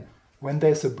then, when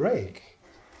there's a break,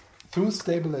 through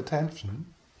stable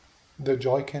attention, the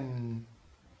joy can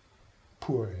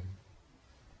pour in.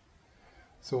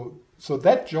 So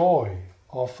that joy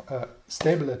of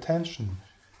stable attention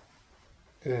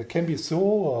can be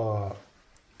so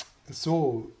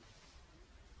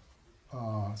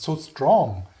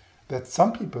strong that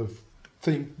some people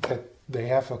think that they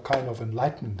have a kind of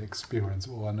enlightenment experience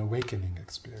or an awakening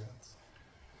experience.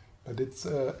 But it's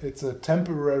a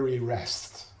temporary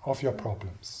rest of your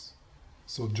problems.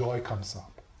 So joy comes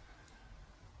up.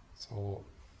 So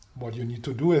what you need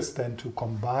to do is then to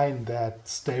combine that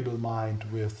stable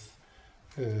mind with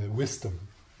wisdom,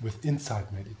 with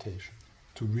insight meditation,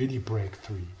 to really break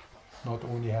free. Not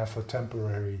only have a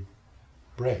temporary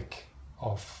break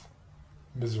of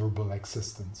miserable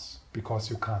existence because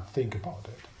you can't think about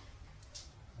it.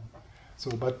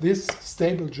 But this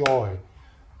stable joy,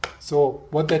 so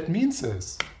what that means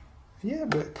is, a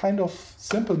kind of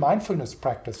simple mindfulness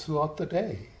practice throughout the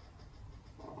day.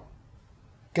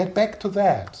 Get back to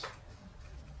that.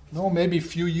 Maybe a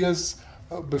few years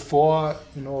before,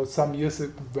 some years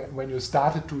when you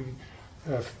started to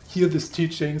hear these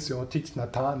teachings, Thich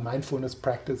Nhat Hanh, mindfulness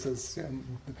practices,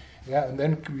 and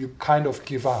then you kind of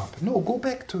give up. No, go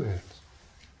back to it.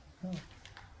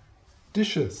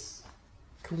 Dishes,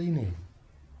 cleaning,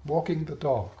 walking the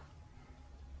dog.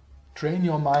 Train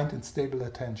your mind in stable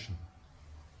attention.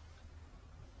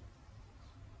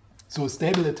 So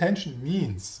stable attention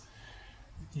means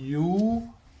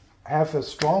you have a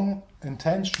strong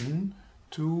intention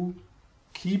to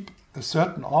keep a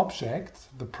certain object,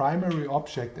 the primary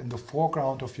object, in the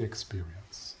foreground of your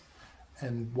experience.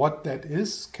 And what that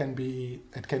is can be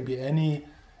any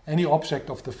object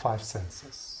of the five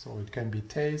senses. So it can be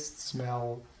taste,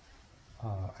 smell,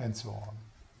 and so on,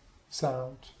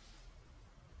 sound.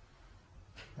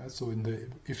 So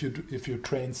if you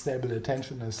train stable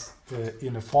attention as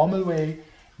in a formal way,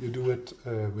 you do it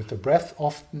with the breath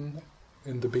often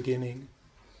in the beginning,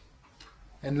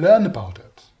 and learn about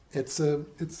it. It's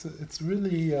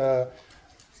really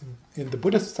in the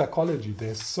Buddhist psychology.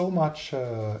 There's so much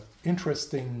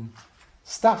interesting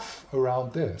stuff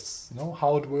around this.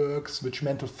 How it works, which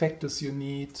mental factors you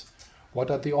need, what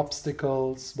are the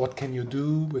obstacles, what can you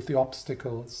do with the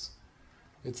obstacles.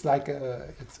 It's like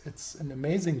it's an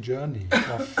amazing journey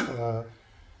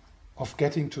of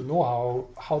getting to know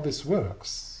how this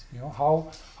works.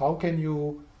 How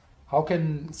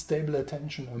can stable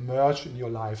attention emerge in your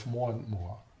life more and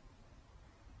more.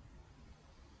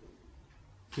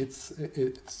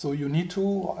 So you need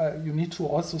to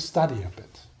also study a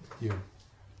bit here.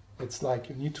 It's like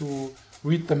you need to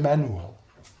read the manual,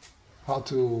 how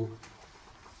to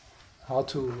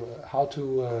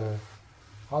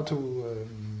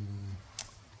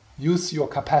use your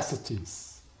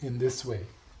capacities in this way,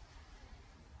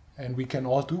 and we can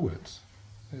all do it.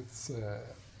 It's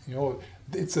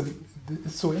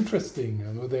it's so interesting.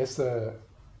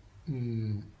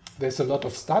 There's a lot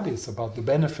of studies about the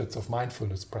benefits of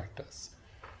mindfulness practice,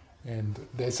 and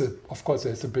there's a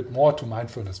bit more to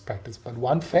mindfulness practice. But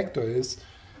one factor is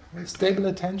stable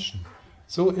attention.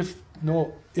 So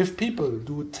if people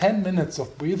do 10 minutes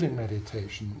of breathing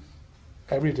meditation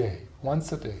every day,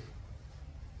 once a day,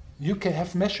 you can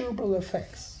have measurable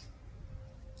effects.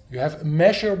 You have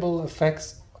measurable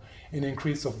effects in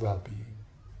increase of well-being,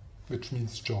 which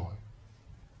means joy.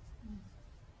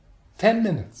 10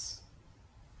 minutes.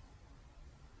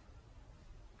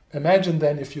 Imagine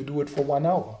then if you do it for 1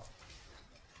 hour.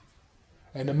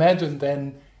 And imagine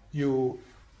then you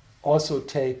also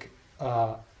take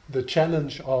the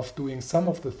challenge of doing some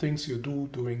of the things you do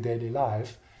during daily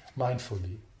life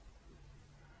mindfully.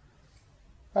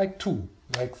 Like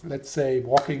let's say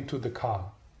walking to the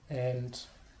car and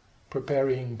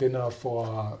preparing dinner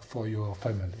for your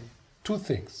family. 2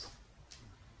 things.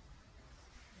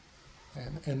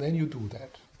 And then you do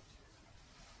that.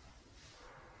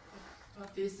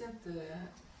 But isn't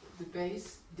the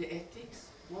base, the ethics,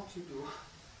 what you do?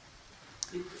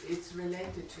 It's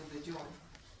related to the joy.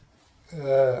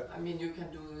 I mean, you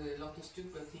can do a lot of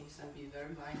stupid things and be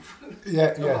very mindful.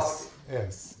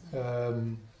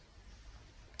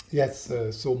 Yes.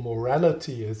 So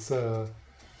morality is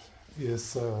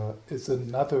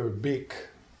another big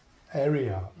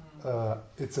area.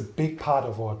 It's a big part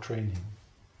of our training.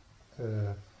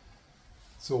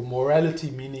 So morality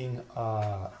meaning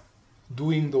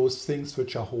doing those things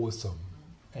which are wholesome,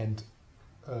 and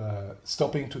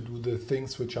stopping to do the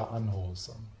things which are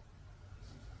unwholesome.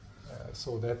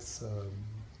 So that's.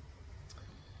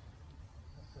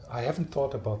 I haven't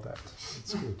thought about that.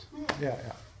 It's good. Yeah.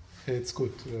 It's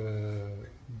good. Because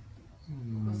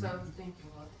I was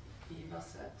thinking what Eva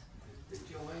said, the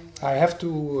joy. I have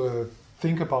to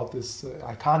think about this.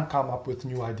 I can't come up with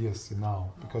new ideas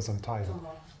now because I'm tired.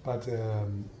 But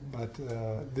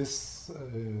this,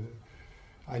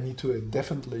 I need to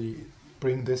definitely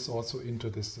bring this also into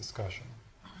this discussion.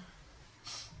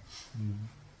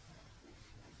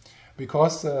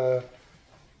 Because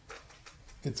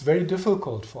it's very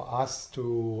difficult for us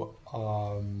to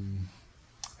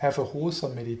have a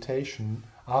wholesome meditation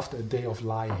after a day of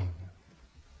lying.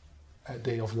 A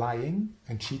day of lying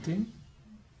and cheating.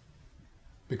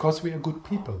 Because we are good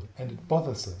people and it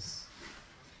bothers us.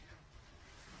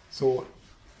 So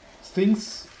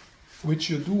things which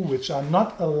you do which are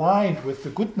not aligned with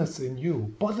the goodness in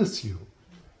you bothers you.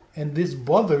 And this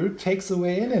bother takes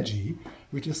away energy,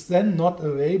 which is then not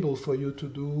available for you to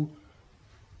do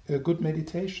a good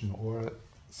meditation or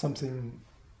something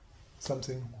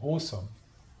wholesome.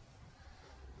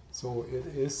 So it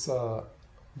is the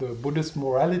Buddhist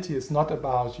morality is not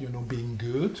about being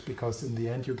good, because in the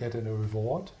end you get a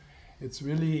reward. It's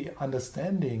really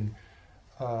understanding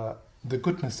the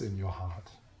goodness in your heart,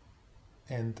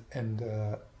 and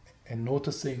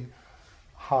noticing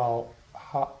how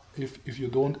if you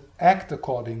don't act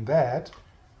according that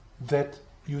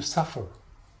you suffer.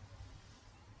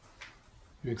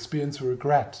 You experience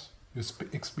regret. You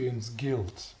experience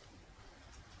guilt.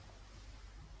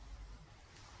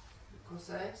 Because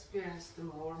I experience the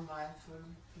more mindful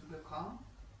you become,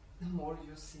 the more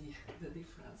you see the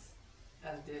difference,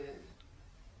 and it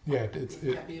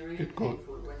can be really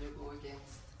painful when you go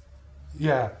against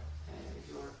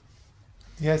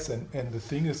Yes, and the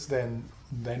thing is then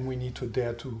we need to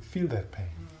dare to feel that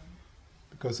pain.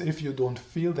 Because if you don't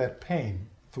feel that pain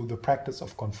through the practice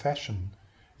of confession,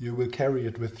 you will carry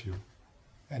it with you,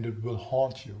 and it will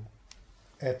haunt you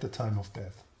at the time of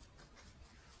death.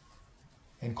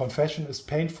 And confession is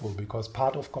painful because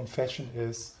part of confession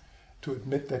is to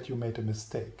admit that you made a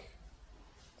mistake,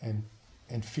 and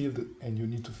you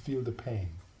need to feel the pain.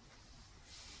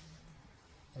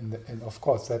 And of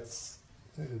course that's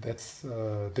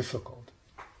difficult.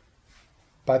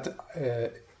 But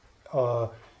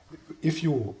if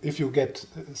you get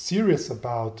serious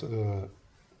about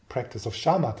practice of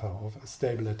shamatha, of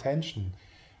stable attention,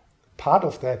 part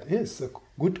of that is a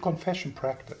good confession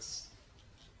practice,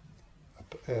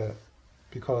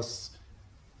 because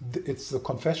it's the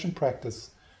confession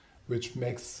practice which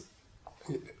makes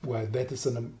that is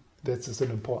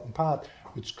an important part,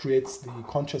 which creates the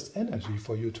conscious energy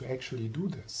for you to actually do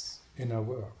this inner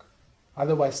work.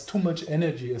 Otherwise, too much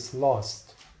energy is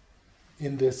lost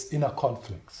in this inner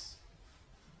conflicts.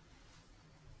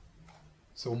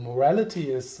 So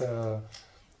morality is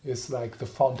like the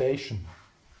foundation,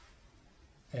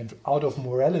 and out of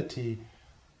morality,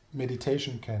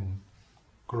 meditation can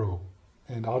grow,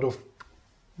 and out of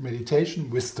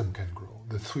meditation, wisdom can grow.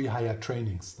 The 3 higher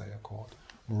trainings, they are called: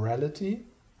 morality,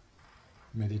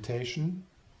 meditation,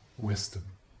 wisdom.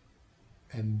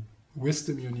 And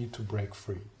wisdom you need to break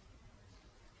free.